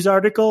news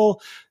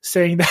article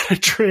saying that a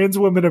trans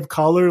woman of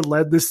color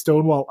led the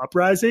Stonewall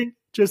uprising.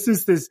 Just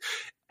as this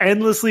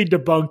endlessly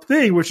debunked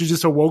thing, which is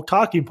just a woke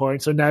talking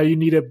point. So now you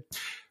need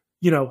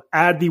to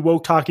add the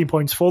woke talking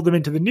points, fold them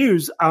into the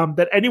news,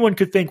 that anyone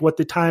could think what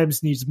the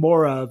Times needs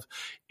more of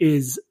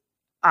is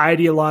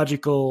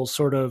ideological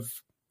sort of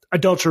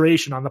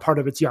adulteration on the part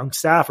of its young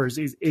staffers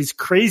is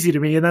crazy to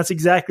me. And that's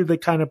exactly the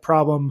kind of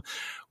problem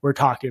we're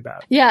talking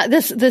about. Yeah,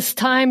 this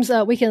Times,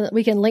 we can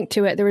link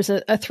to it. There was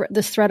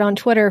this thread on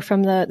Twitter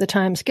from the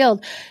Times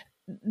Guild.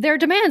 their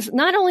demands,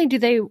 not only do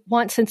they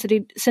want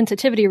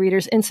sensitivity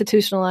readers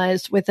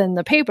institutionalized within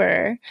the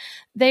paper,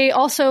 they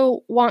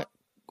also want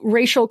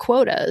racial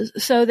quotas.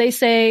 So they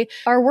say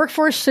our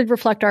workforce should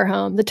reflect our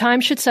home. The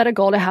Times should set a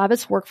goal to have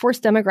its workforce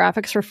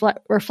demographics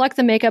reflect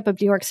the makeup of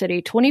New York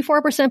City,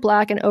 24%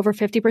 Black and over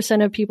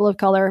 50% of people of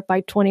color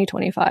by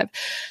 2025.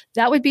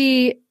 That would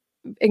be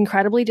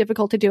incredibly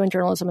difficult to do in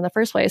journalism in the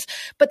first place.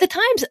 But the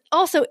Times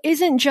also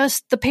isn't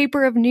just the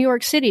paper of New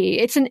York City.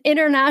 It's an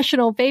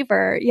international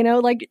paper,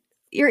 like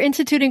you're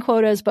instituting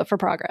quotas, but for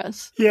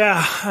progress.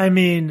 Yeah. I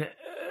mean,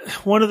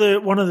 one of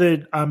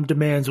the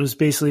demands was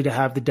basically to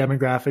have the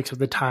demographics of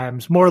the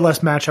Times more or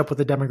less match up with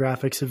the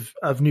demographics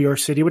of New York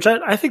City, which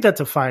I think that's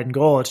a fine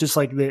goal. It's just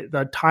like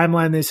the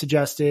timeline they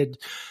suggested.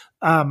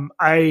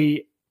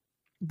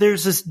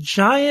 There's this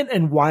giant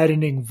and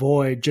widening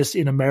void just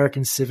in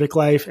American civic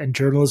life and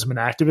journalism and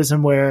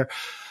activism where,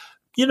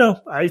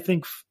 I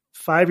think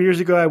 5 years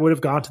ago, I would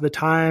have gone to the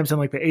Times and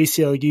like the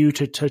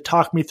ACLU to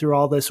talk me through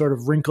all the sort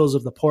of wrinkles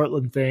of the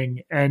Portland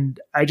thing. And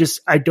I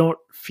don't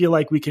feel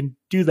like we can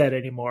do that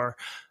anymore.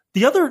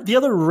 The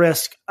other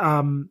risk,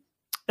 and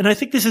I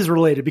think this is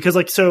related because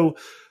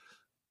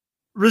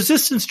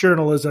resistance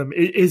journalism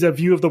is a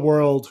view of the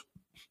world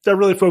that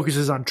really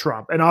focuses on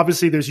Trump. And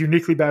obviously there's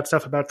uniquely bad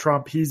stuff about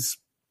Trump.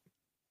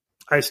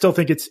 I still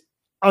think it's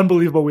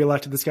unbelievable we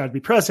elected this guy to be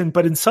president,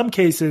 but in some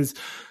cases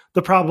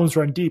the problems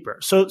run deeper.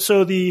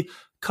 So the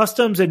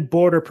Customs and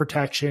Border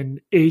Protection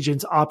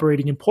agents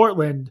operating in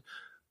Portland,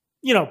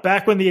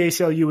 back when the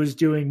ACLU was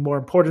doing more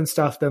important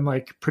stuff than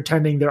like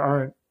pretending there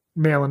aren't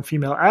male and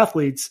female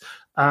athletes,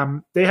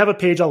 they have a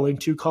page I'll link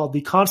to called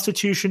The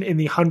Constitution in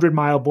the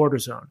 100-Mile Border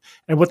Zone.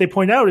 And what they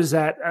point out is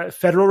that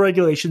federal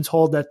regulations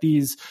hold that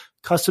these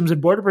Customs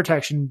and Border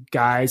Protection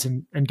guys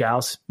and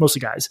gals, mostly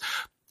guys,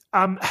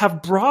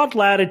 have broad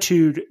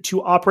latitude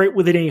to operate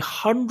within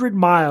 100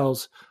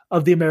 miles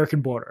of the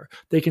American border.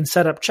 They can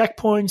set up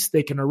checkpoints.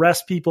 They can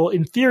arrest people.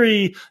 In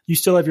theory, you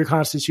still have your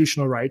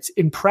constitutional rights.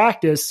 In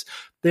practice,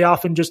 they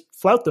often just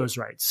flout those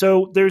rights.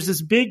 So there's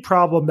this big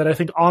problem that I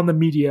think On the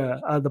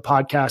Media, the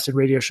podcast and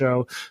radio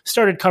show,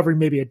 started covering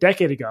maybe a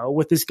decade ago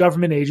with this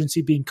government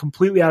agency being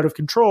completely out of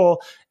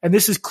control. And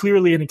this is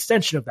clearly an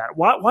extension of that.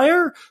 Why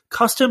are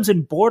Customs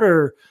and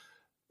Border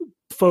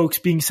folks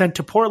being sent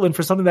to Portland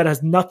for something that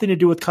has nothing to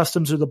do with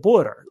customs or the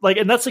border?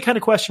 And that's the kind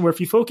of question where if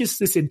you focus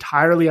this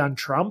entirely on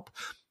Trump,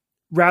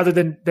 rather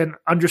than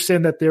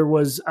understand that there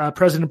was a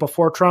president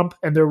before Trump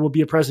and there will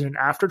be a president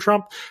after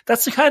Trump,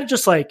 that's the kind of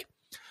just like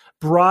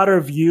broader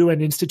view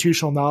and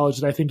institutional knowledge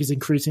that I think is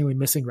increasingly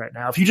missing right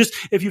now.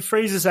 If you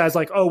phrase this as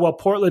like, oh, well,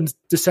 Portland's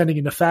descending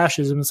into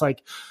fascism, it's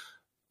like,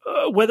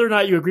 whether or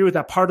not you agree with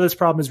that, part of this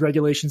problem is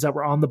regulations that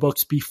were on the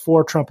books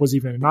before Trump was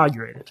even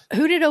inaugurated.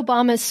 Who did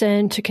Obama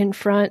send to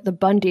confront the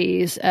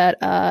Bundys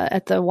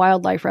at the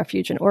wildlife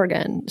refuge in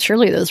Oregon?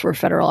 Surely those were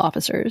federal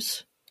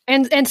officers.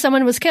 And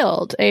someone was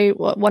killed.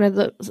 One of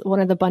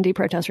the Bundy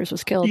protesters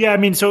was killed. Yeah, I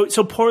mean, so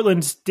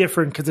Portland's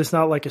different because it's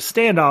not like a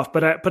standoff,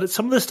 but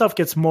some of this stuff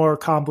gets more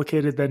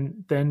complicated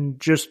than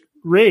just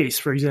race,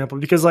 for example,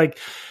 because like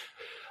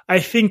I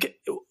think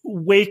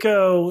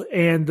Waco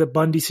and the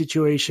Bundy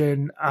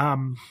situation,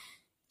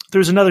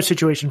 there's another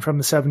situation from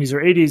the 70s or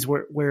 80s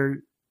where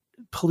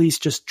police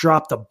just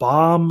dropped a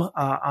bomb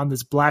on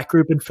this black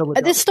group in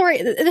Philadelphia.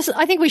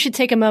 I think we should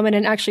take a moment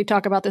and actually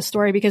talk about this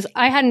story because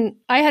I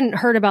hadn't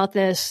heard about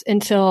this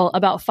until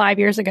about 5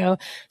 years ago.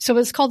 So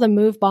it's called the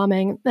Move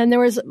bombing, and there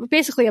was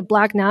basically a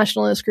black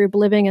nationalist group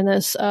living in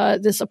this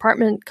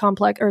apartment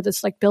complex or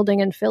this like building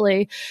in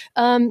Philly,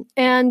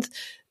 and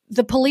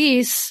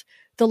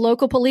the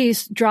local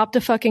police dropped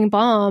a fucking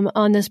bomb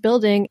on this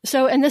building.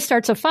 And this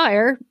starts a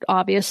fire,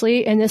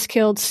 obviously, and this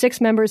killed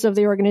 6 members of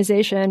the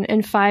organization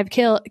and 5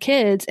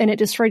 kids, and it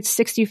destroyed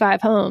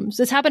 65 homes.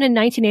 This happened in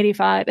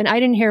 1985, and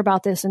I didn't hear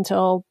about this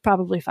until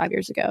probably 5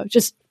 years ago.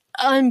 Just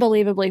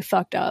unbelievably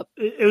fucked up.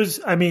 It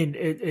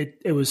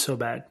was so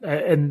bad.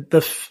 And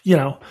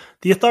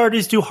the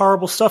authorities do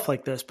horrible stuff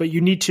like this, but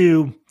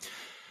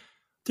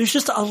there's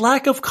just a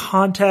lack of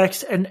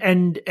context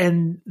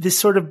and this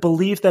sort of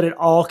belief that it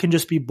all can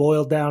just be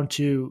boiled down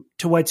to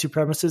white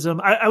supremacism.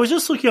 I was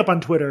just looking up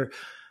on Twitter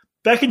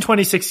back in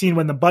 2016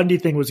 when the Bundy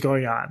thing was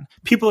going on.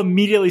 People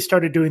immediately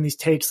started doing these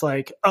takes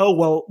like,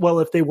 oh, well,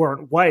 if they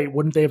weren't white,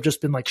 wouldn't they have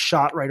just been like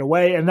shot right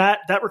away? And that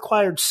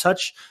required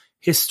such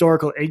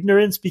historical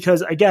ignorance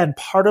because, again,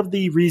 part of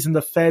the reason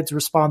the feds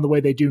respond the way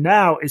they do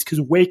now is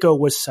because Waco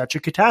was such a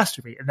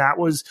catastrophe. And that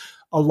was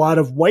a lot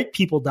of white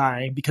people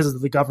dying because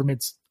of the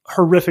government's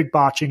horrific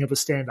botching of a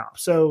standoff.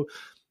 So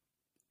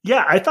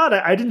yeah,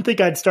 I didn't think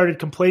I'd started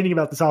complaining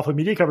about this Alpha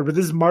Media cover, but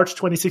this is March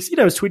 2016.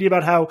 I was tweeting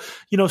about how,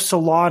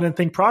 Salon and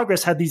Think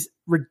Progress had these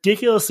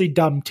ridiculously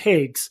dumb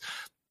takes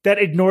that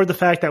ignored the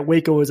fact that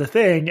Waco was a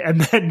thing.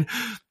 And then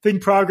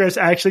Think Progress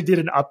actually did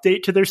an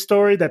update to their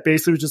story that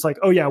basically was just like,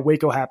 oh yeah,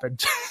 Waco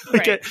happened.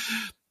 Right.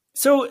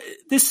 So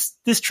this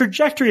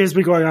trajectory has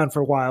been going on for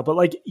a while, but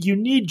like you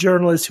need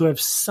journalists who have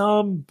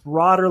some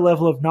broader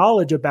level of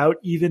knowledge about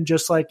even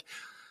just like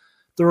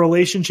the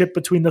relationship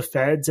between the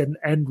feds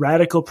and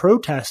radical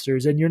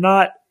protesters. And you're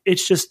not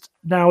it's just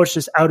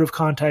out of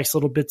context,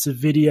 little bits of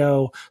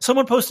video.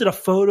 Someone posted a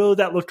photo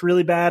that looked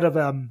really bad of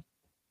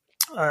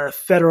a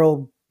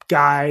federal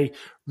guy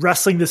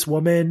wrestling this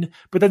woman,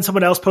 but then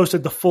someone else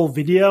posted the full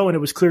video and it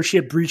was clear she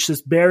had breached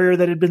this barrier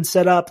that had been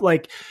set up.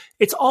 Like,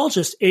 it's all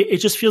just, it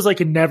just feels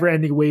like a never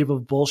ending wave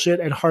of bullshit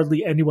and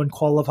hardly anyone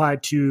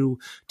qualified to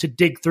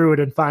dig through it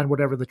and find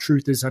whatever the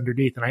truth is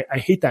underneath. And I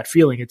hate that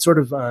feeling. It's sort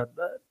of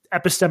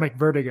epistemic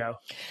vertigo.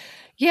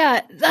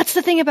 Yeah, that's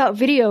the thing about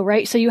video,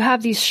 right? So you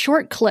have these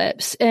short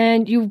clips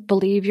and you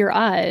believe your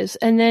eyes.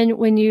 And then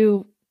when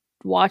you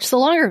watch the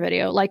longer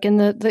video, like in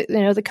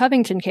the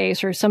Covington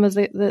case or some of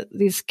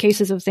these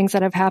cases of things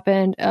that have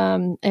happened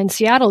in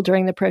Seattle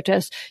during the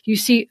protests, you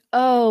see,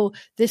 oh,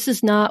 this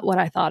is not what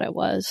I thought it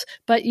was.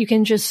 But you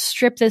can just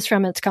strip this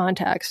from its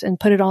context and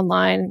put it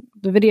online.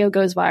 The video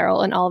goes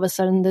viral, and all of a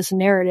sudden, this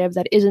narrative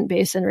that isn't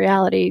based in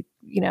reality,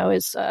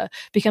 is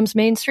becomes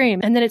mainstream,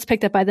 and then it's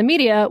picked up by the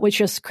media, which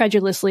just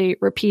credulously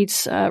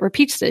repeats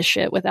this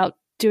shit without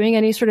doing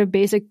any sort of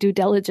basic due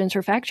diligence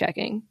or fact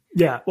checking.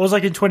 Yeah. Well, it was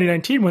like in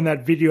 2019 when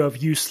that video of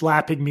you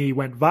slapping me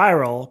went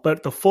viral,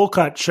 but the full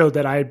cut showed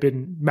that I had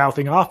been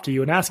mouthing off to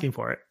you and asking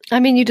for it.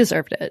 I mean, you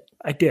deserved it.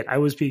 I did. I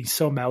was being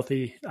so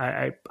mouthy.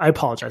 I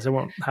apologize. It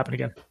won't happen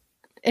again.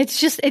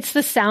 It's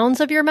the sounds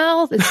of your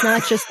mouth. It's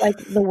not just like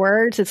the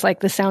words. It's like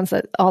the sounds,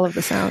 all of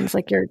the sounds,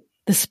 like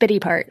the spitty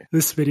part. The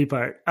spitty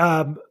part.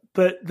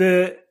 But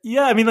the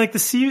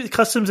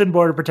Customs and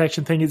Border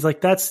Protection thing is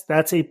like,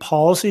 that's a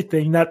policy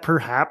thing that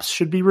perhaps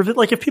should be reviewed.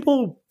 Like if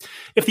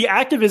the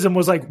activism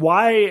was like,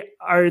 why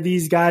are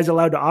these guys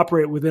allowed to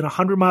operate within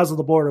 100 miles of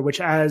the border, which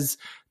as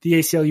the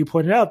ACLU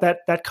pointed out,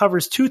 that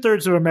covers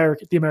 2/3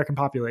 of the American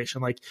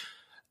population. Like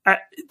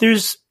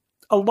there's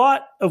a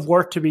lot of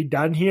work to be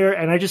done here.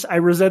 And I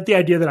resent the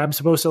idea that I'm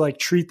supposed to like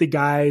treat the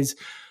guys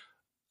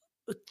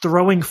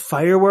throwing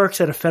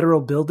fireworks at a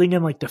federal building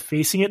and like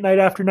defacing it night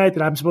after night,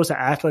 that I'm supposed to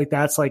act like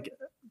that's like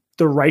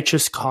the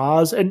righteous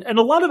cause. And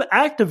a lot of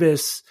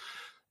activists,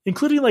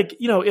 including like,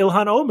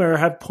 Ilhan Omar,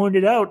 have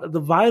pointed out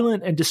the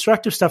violent and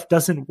destructive stuff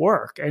doesn't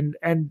work.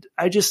 And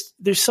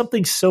there's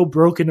something so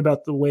broken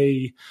about the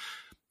way,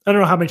 I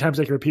don't know how many times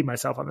I can repeat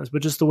myself on this,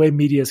 but just the way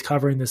media is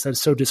covering this,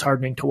 that's so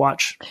disheartening to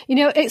watch.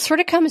 It sort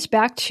of comes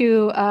back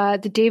to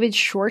the David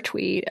Shore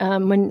tweet.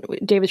 When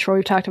David Shore,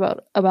 we talked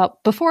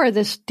about before,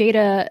 this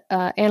data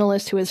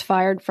analyst who was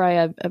fired for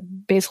a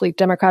basically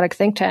Democratic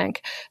think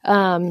tank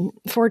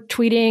for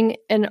tweeting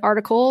an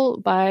article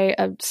by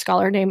a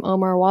scholar named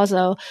Omar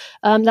Wazo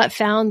that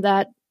found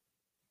that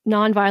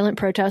nonviolent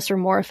protests are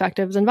more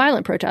effective than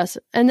violent protests.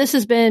 And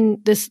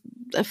this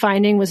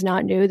finding was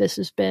not new. This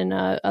has been,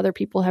 other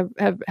people have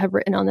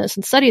written on this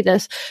and studied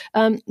this.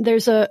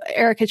 There's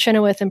Erica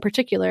Chenoweth in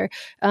particular,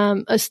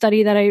 a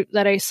study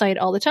that I cite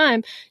all the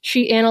time.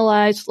 She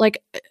analyzed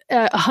like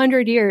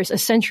 100 years, a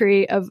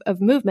century of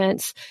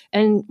movements.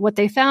 And what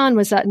they found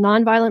was that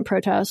nonviolent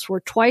protests were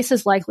twice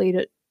as likely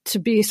to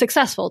be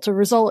successful, to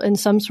result in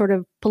some sort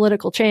of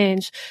political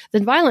change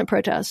than violent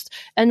protests.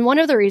 And one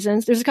of the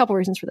reasons, there's a couple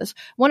reasons for this.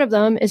 One of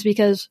them is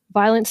because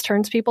violence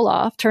turns people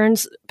off,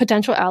 turns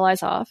potential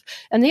allies off.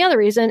 And the other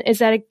reason is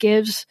that it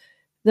gives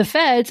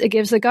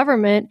the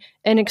government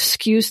an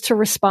excuse to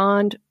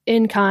respond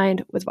in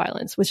kind with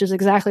violence, which is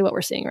exactly what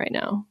we're seeing right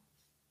now.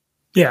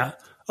 Yeah.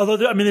 Although,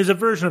 there's a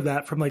version of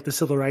that from like the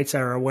civil rights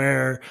era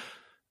where,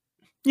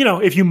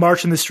 if you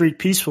march in the street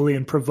peacefully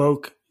and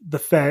provoke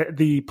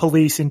the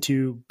police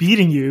into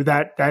beating you,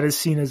 that is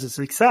seen as a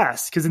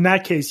success. Because in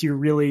that case,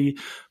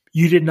 you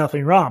did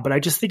nothing wrong. But I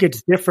just think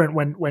it's different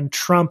when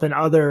Trump and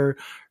other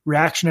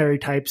reactionary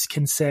types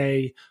can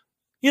say,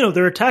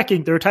 they're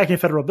attacking a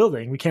federal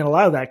building. We can't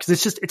allow that.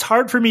 Because it's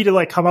hard for me to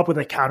like come up with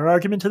a counter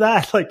argument to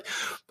that. Like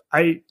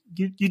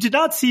you did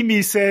not see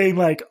me saying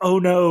like, oh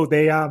no,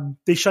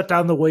 they shut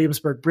down the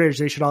Williamsburg Bridge,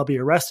 they should all be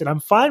arrested.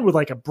 I'm fine with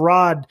like a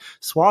broad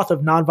swath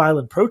of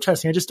nonviolent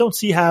protesting. I just don't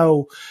see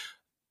how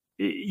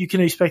you can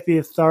expect the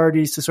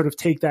authorities to sort of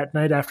take that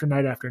night after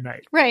night after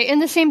night. Right.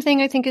 And the same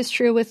thing I think is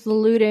true with the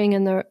looting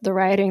and the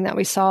rioting that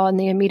we saw in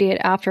the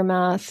immediate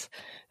aftermath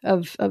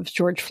of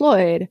George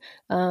Floyd.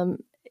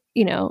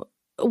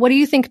 What do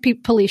you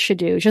think police should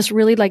do? Just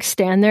really like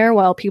stand there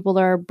while people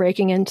are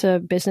breaking into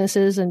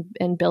businesses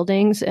and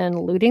buildings and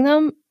looting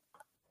them?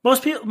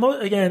 Most people,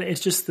 again,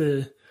 it's just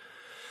the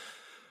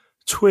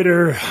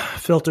Twitter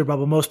filter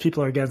bubble. Most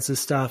people are against this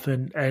stuff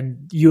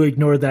and you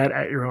ignore that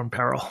at your own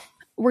peril.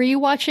 Were you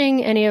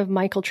watching any of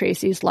Michael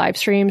Tracy's live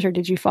streams, or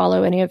did you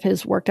follow any of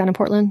his work down in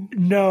Portland?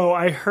 No,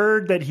 I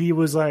heard that he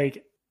was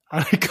like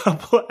on a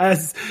couple,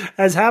 as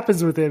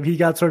happens with him, he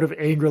got sort of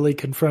angrily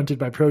confronted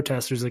by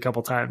protesters a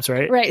couple times,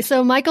 right? Right.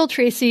 So Michael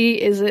Tracy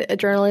is a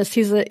journalist.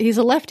 He's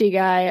a lefty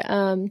guy,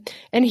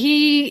 and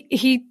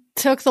he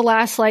took the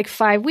last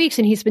 5 weeks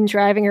and he's been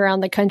driving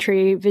around the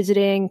country,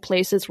 visiting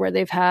places where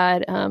they've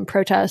had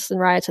protests and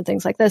riots and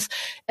things like this,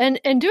 and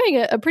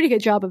doing a pretty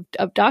good job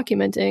of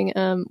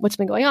documenting what's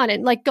been going on,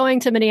 and going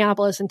to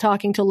Minneapolis and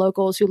talking to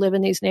locals who live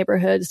in these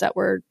neighborhoods that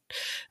were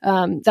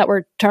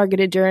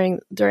targeted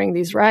during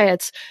these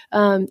riots.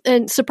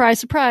 And surprise,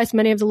 surprise,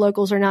 many of the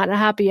locals are not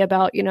happy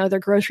about their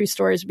grocery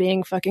stores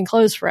being fucking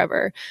closed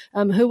forever.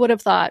 Who would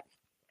have thought?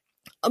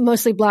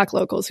 Mostly Black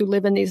locals who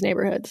live in these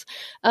neighborhoods.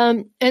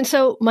 And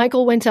so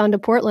Michael went down to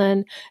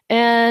Portland,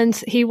 and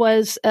he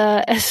was,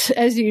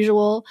 as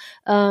usual,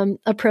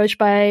 approached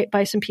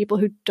by some people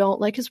who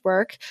don't like his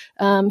work,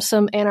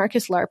 some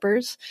anarchist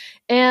LARPers.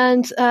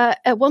 And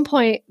at one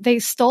point, they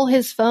stole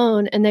his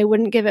phone and they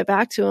wouldn't give it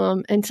back to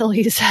him until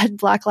he said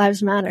Black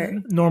Lives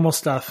Matter. Normal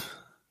stuff.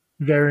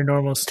 Very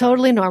normal stuff.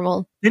 Totally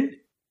normal.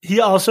 He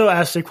also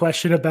asked a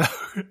question about,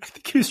 I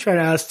think he was trying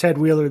to ask Ted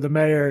Wheeler, the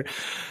mayor,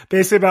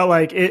 basically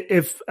about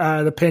if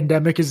the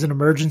pandemic is an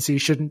emergency,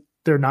 shouldn't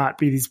there not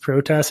be these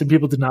protests? And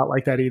people did not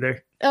like that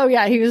either. Oh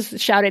yeah, he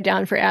was shouted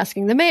down for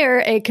asking the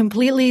mayor a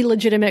completely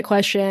legitimate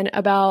question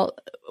about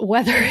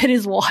whether it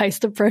is wise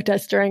to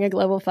protest during a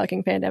global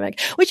fucking pandemic,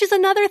 which is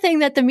another thing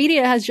that the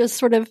media has just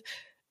sort of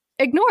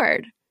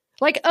ignored.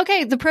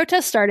 Okay, the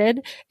protest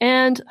started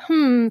and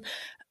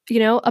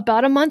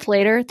about a month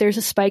later, there's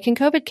a spike in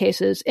COVID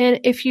cases.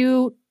 And if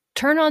you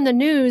turn on the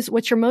news,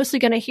 what you're mostly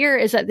going to hear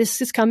is that this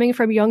is coming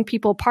from young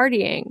people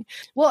partying.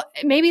 Well,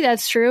 maybe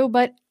that's true,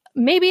 but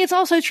maybe it's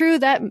also true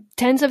that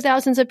tens of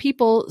thousands of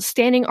people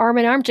standing arm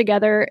in arm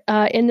together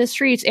in the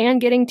streets and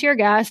getting tear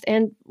gassed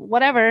and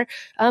whatever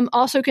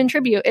also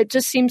contribute. It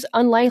just seems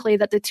unlikely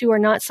that the two are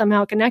not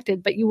somehow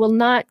connected, but you will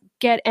not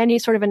get any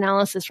sort of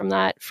analysis from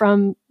that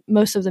from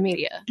most of the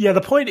media. Yeah,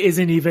 the point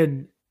isn't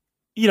even,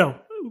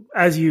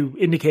 as you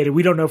indicated,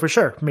 we don't know for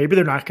sure. Maybe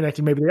they're not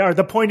connected. Maybe they are.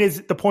 The point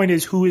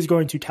is who is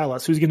going to tell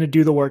us? Who's going to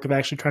do the work of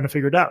actually trying to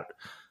figure it out?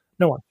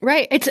 No one.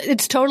 Right.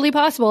 It's totally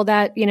possible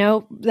that,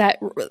 that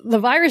the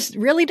virus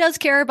really does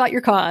care about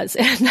your cause,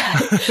 and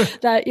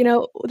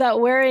that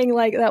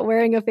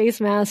wearing a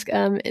face mask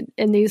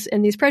in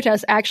these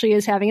protests actually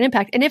is having an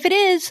impact. And if it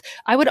is,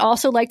 I would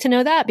also like to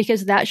know that,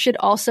 because that should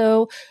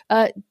also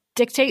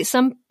dictate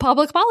some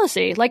public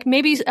policy.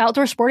 Maybe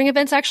outdoor sporting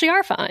events actually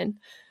are fine.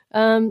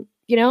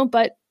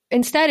 But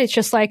instead it's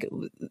just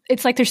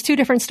there's two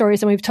different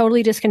stories and we've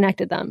totally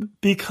disconnected them.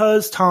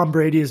 Because Tom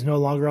Brady is no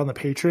longer on the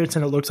Patriots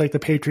and it looks like the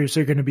Patriots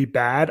are going to be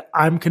bad,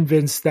 I'm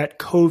convinced that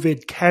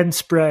COVID can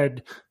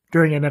spread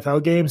during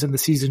NFL games and the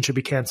season should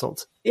be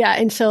canceled. Yeah,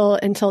 until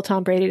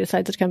Tom Brady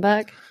decides to come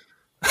back.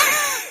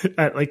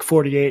 At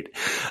 48.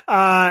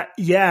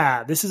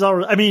 This is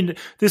all,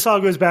 this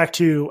all goes back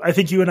to, I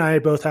think you and I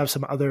both have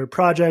some other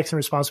projects and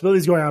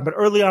responsibilities going on, but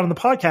early on in the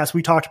podcast,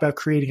 we talked about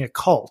creating a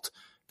cult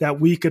that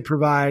we could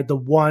provide the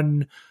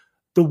one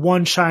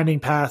shining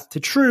path to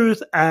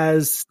truth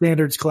as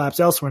standards collapse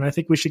elsewhere. And I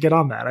think we should get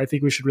on that. I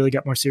think we should really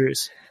get more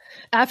serious.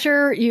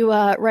 After you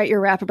write your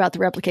rap about the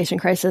replication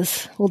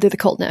crisis, we'll do the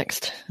cult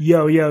next.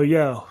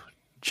 Yo.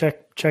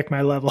 Check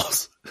my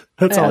levels.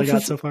 That's all I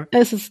got so far.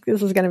 This is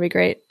going to be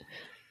great.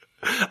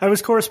 I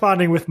was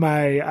corresponding with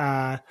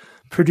my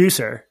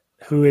producer,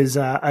 who is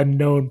a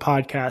known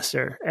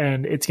podcaster,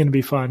 and it's going to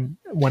be fun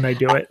when I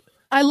do it.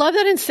 I love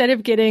that instead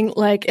of getting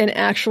an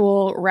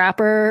actual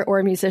rapper or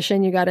a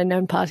musician, you got a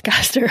known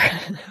podcaster.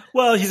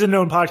 Well, he's a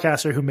known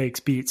podcaster who makes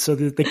beats, so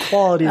the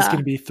quality is going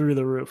to be through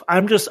the roof.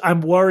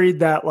 I'm worried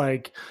that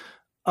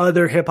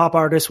other hip hop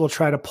artists will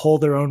try to pull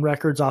their own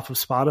records off of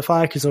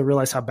Spotify because they'll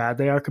realize how bad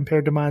they are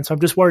compared to mine. So I'm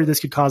just worried this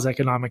could cause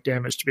economic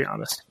damage, to be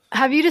honest.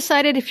 Have you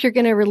decided if you're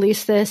going to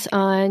release this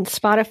on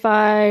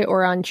Spotify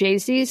or on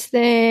Jay-Z's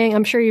thing?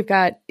 I'm sure you've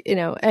got,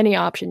 any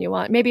option you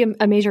want. Maybe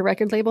a major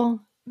record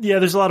label? Yeah,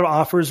 there's a lot of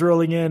offers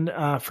rolling in.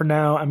 For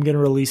now, I'm going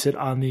to release it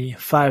on the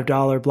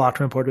 $5 Blocked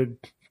and Reported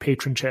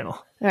patron channel.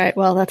 All right.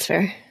 Well, that's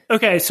fair.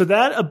 Okay, so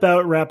that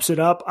about wraps it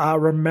up.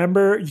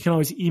 Remember, you can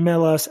always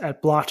email us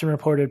at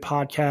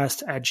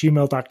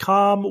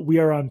blockedandreportedpodcast@gmail.com. We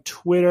are on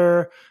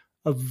Twitter,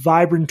 a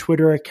vibrant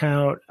Twitter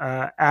account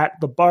at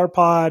the Bar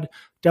Pod.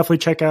 Definitely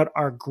check out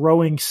our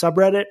growing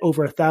subreddit.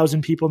 Over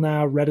 1,000 people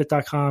now.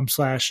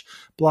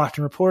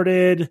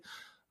 Reddit.com/blockedandreported.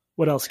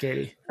 What else,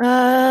 Katie?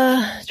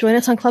 Join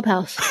us on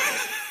Clubhouse.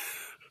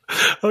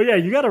 Oh, yeah,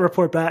 you got to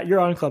report back. You're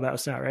on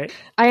Clubhouse now, right?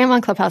 I am on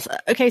Clubhouse.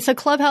 Okay, so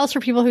Clubhouse, for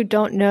people who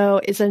don't know,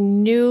 is a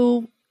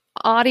new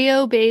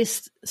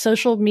audio-based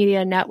social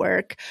media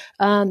network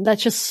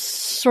that's just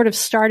sort of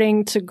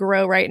starting to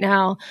grow right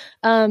now.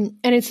 And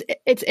it's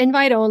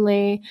invite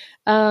only.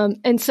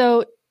 And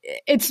so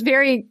it's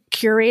very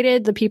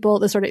curated. There's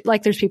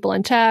people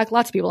in tech,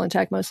 lots of people in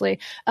tech mostly.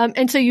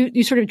 And so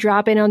you sort of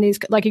drop in on these,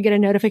 you get a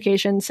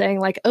notification saying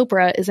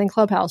Oprah is in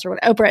Clubhouse, or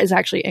what Oprah is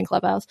actually in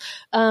Clubhouse.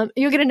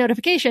 You'll get a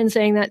notification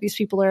saying that these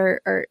people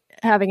are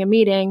having a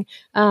meeting,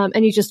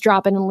 and you just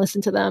drop in and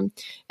listen to them.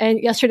 And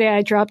yesterday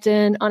I dropped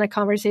in on a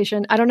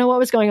conversation. I don't know what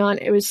was going on.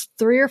 It was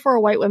 3 or 4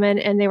 white women,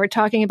 and they were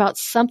talking about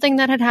something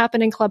that had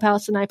happened in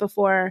Clubhouse the night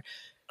before.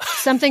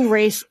 something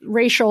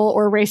racial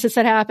or racist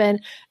had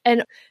happened.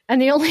 And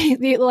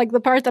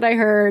the part that I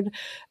heard,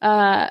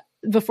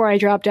 before I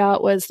dropped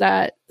out was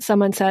that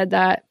someone said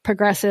that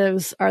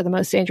progressives are the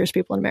most dangerous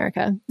people in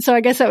America. So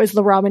I guess that was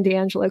the Robin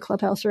DiAngelo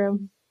clubhouse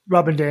room.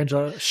 Robin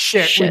DiAngelo.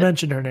 Shit, we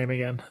mentioned her name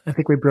again. I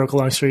think we broke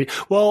along street.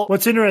 Well,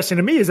 what's interesting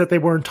to me is that they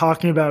weren't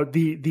talking about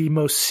the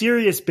most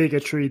serious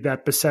bigotry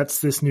that besets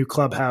this new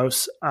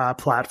Clubhouse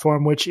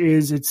platform, which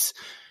is its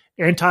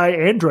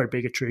anti-Android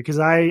bigotry. Because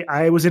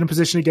I was in a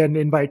position to get an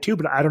invite too,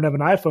 but I don't have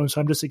an iPhone, so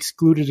I'm just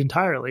excluded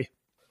entirely.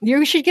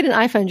 You should get an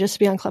iPhone just to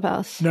be on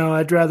Clubhouse. No,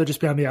 I'd rather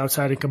just be on the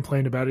outside and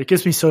complain about it. It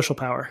gives me social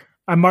power.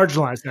 I'm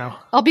marginalized now.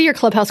 I'll be your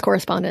Clubhouse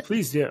correspondent.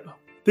 Please do.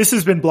 This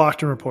has been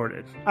Blocked and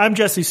Reported. I'm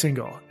Jesse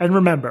Singal. And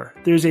remember,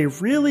 there's a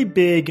really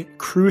big,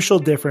 crucial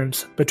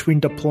difference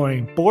between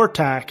deploying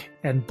BORTAC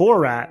and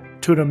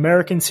Borat to an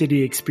American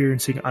city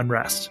experiencing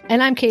unrest.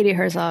 And I'm Katie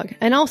Herzog.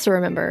 And also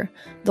remember,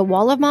 the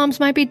wall of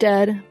moms might be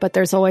dead, but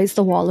there's always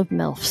the wall of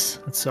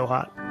MILFs. That's so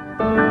hot.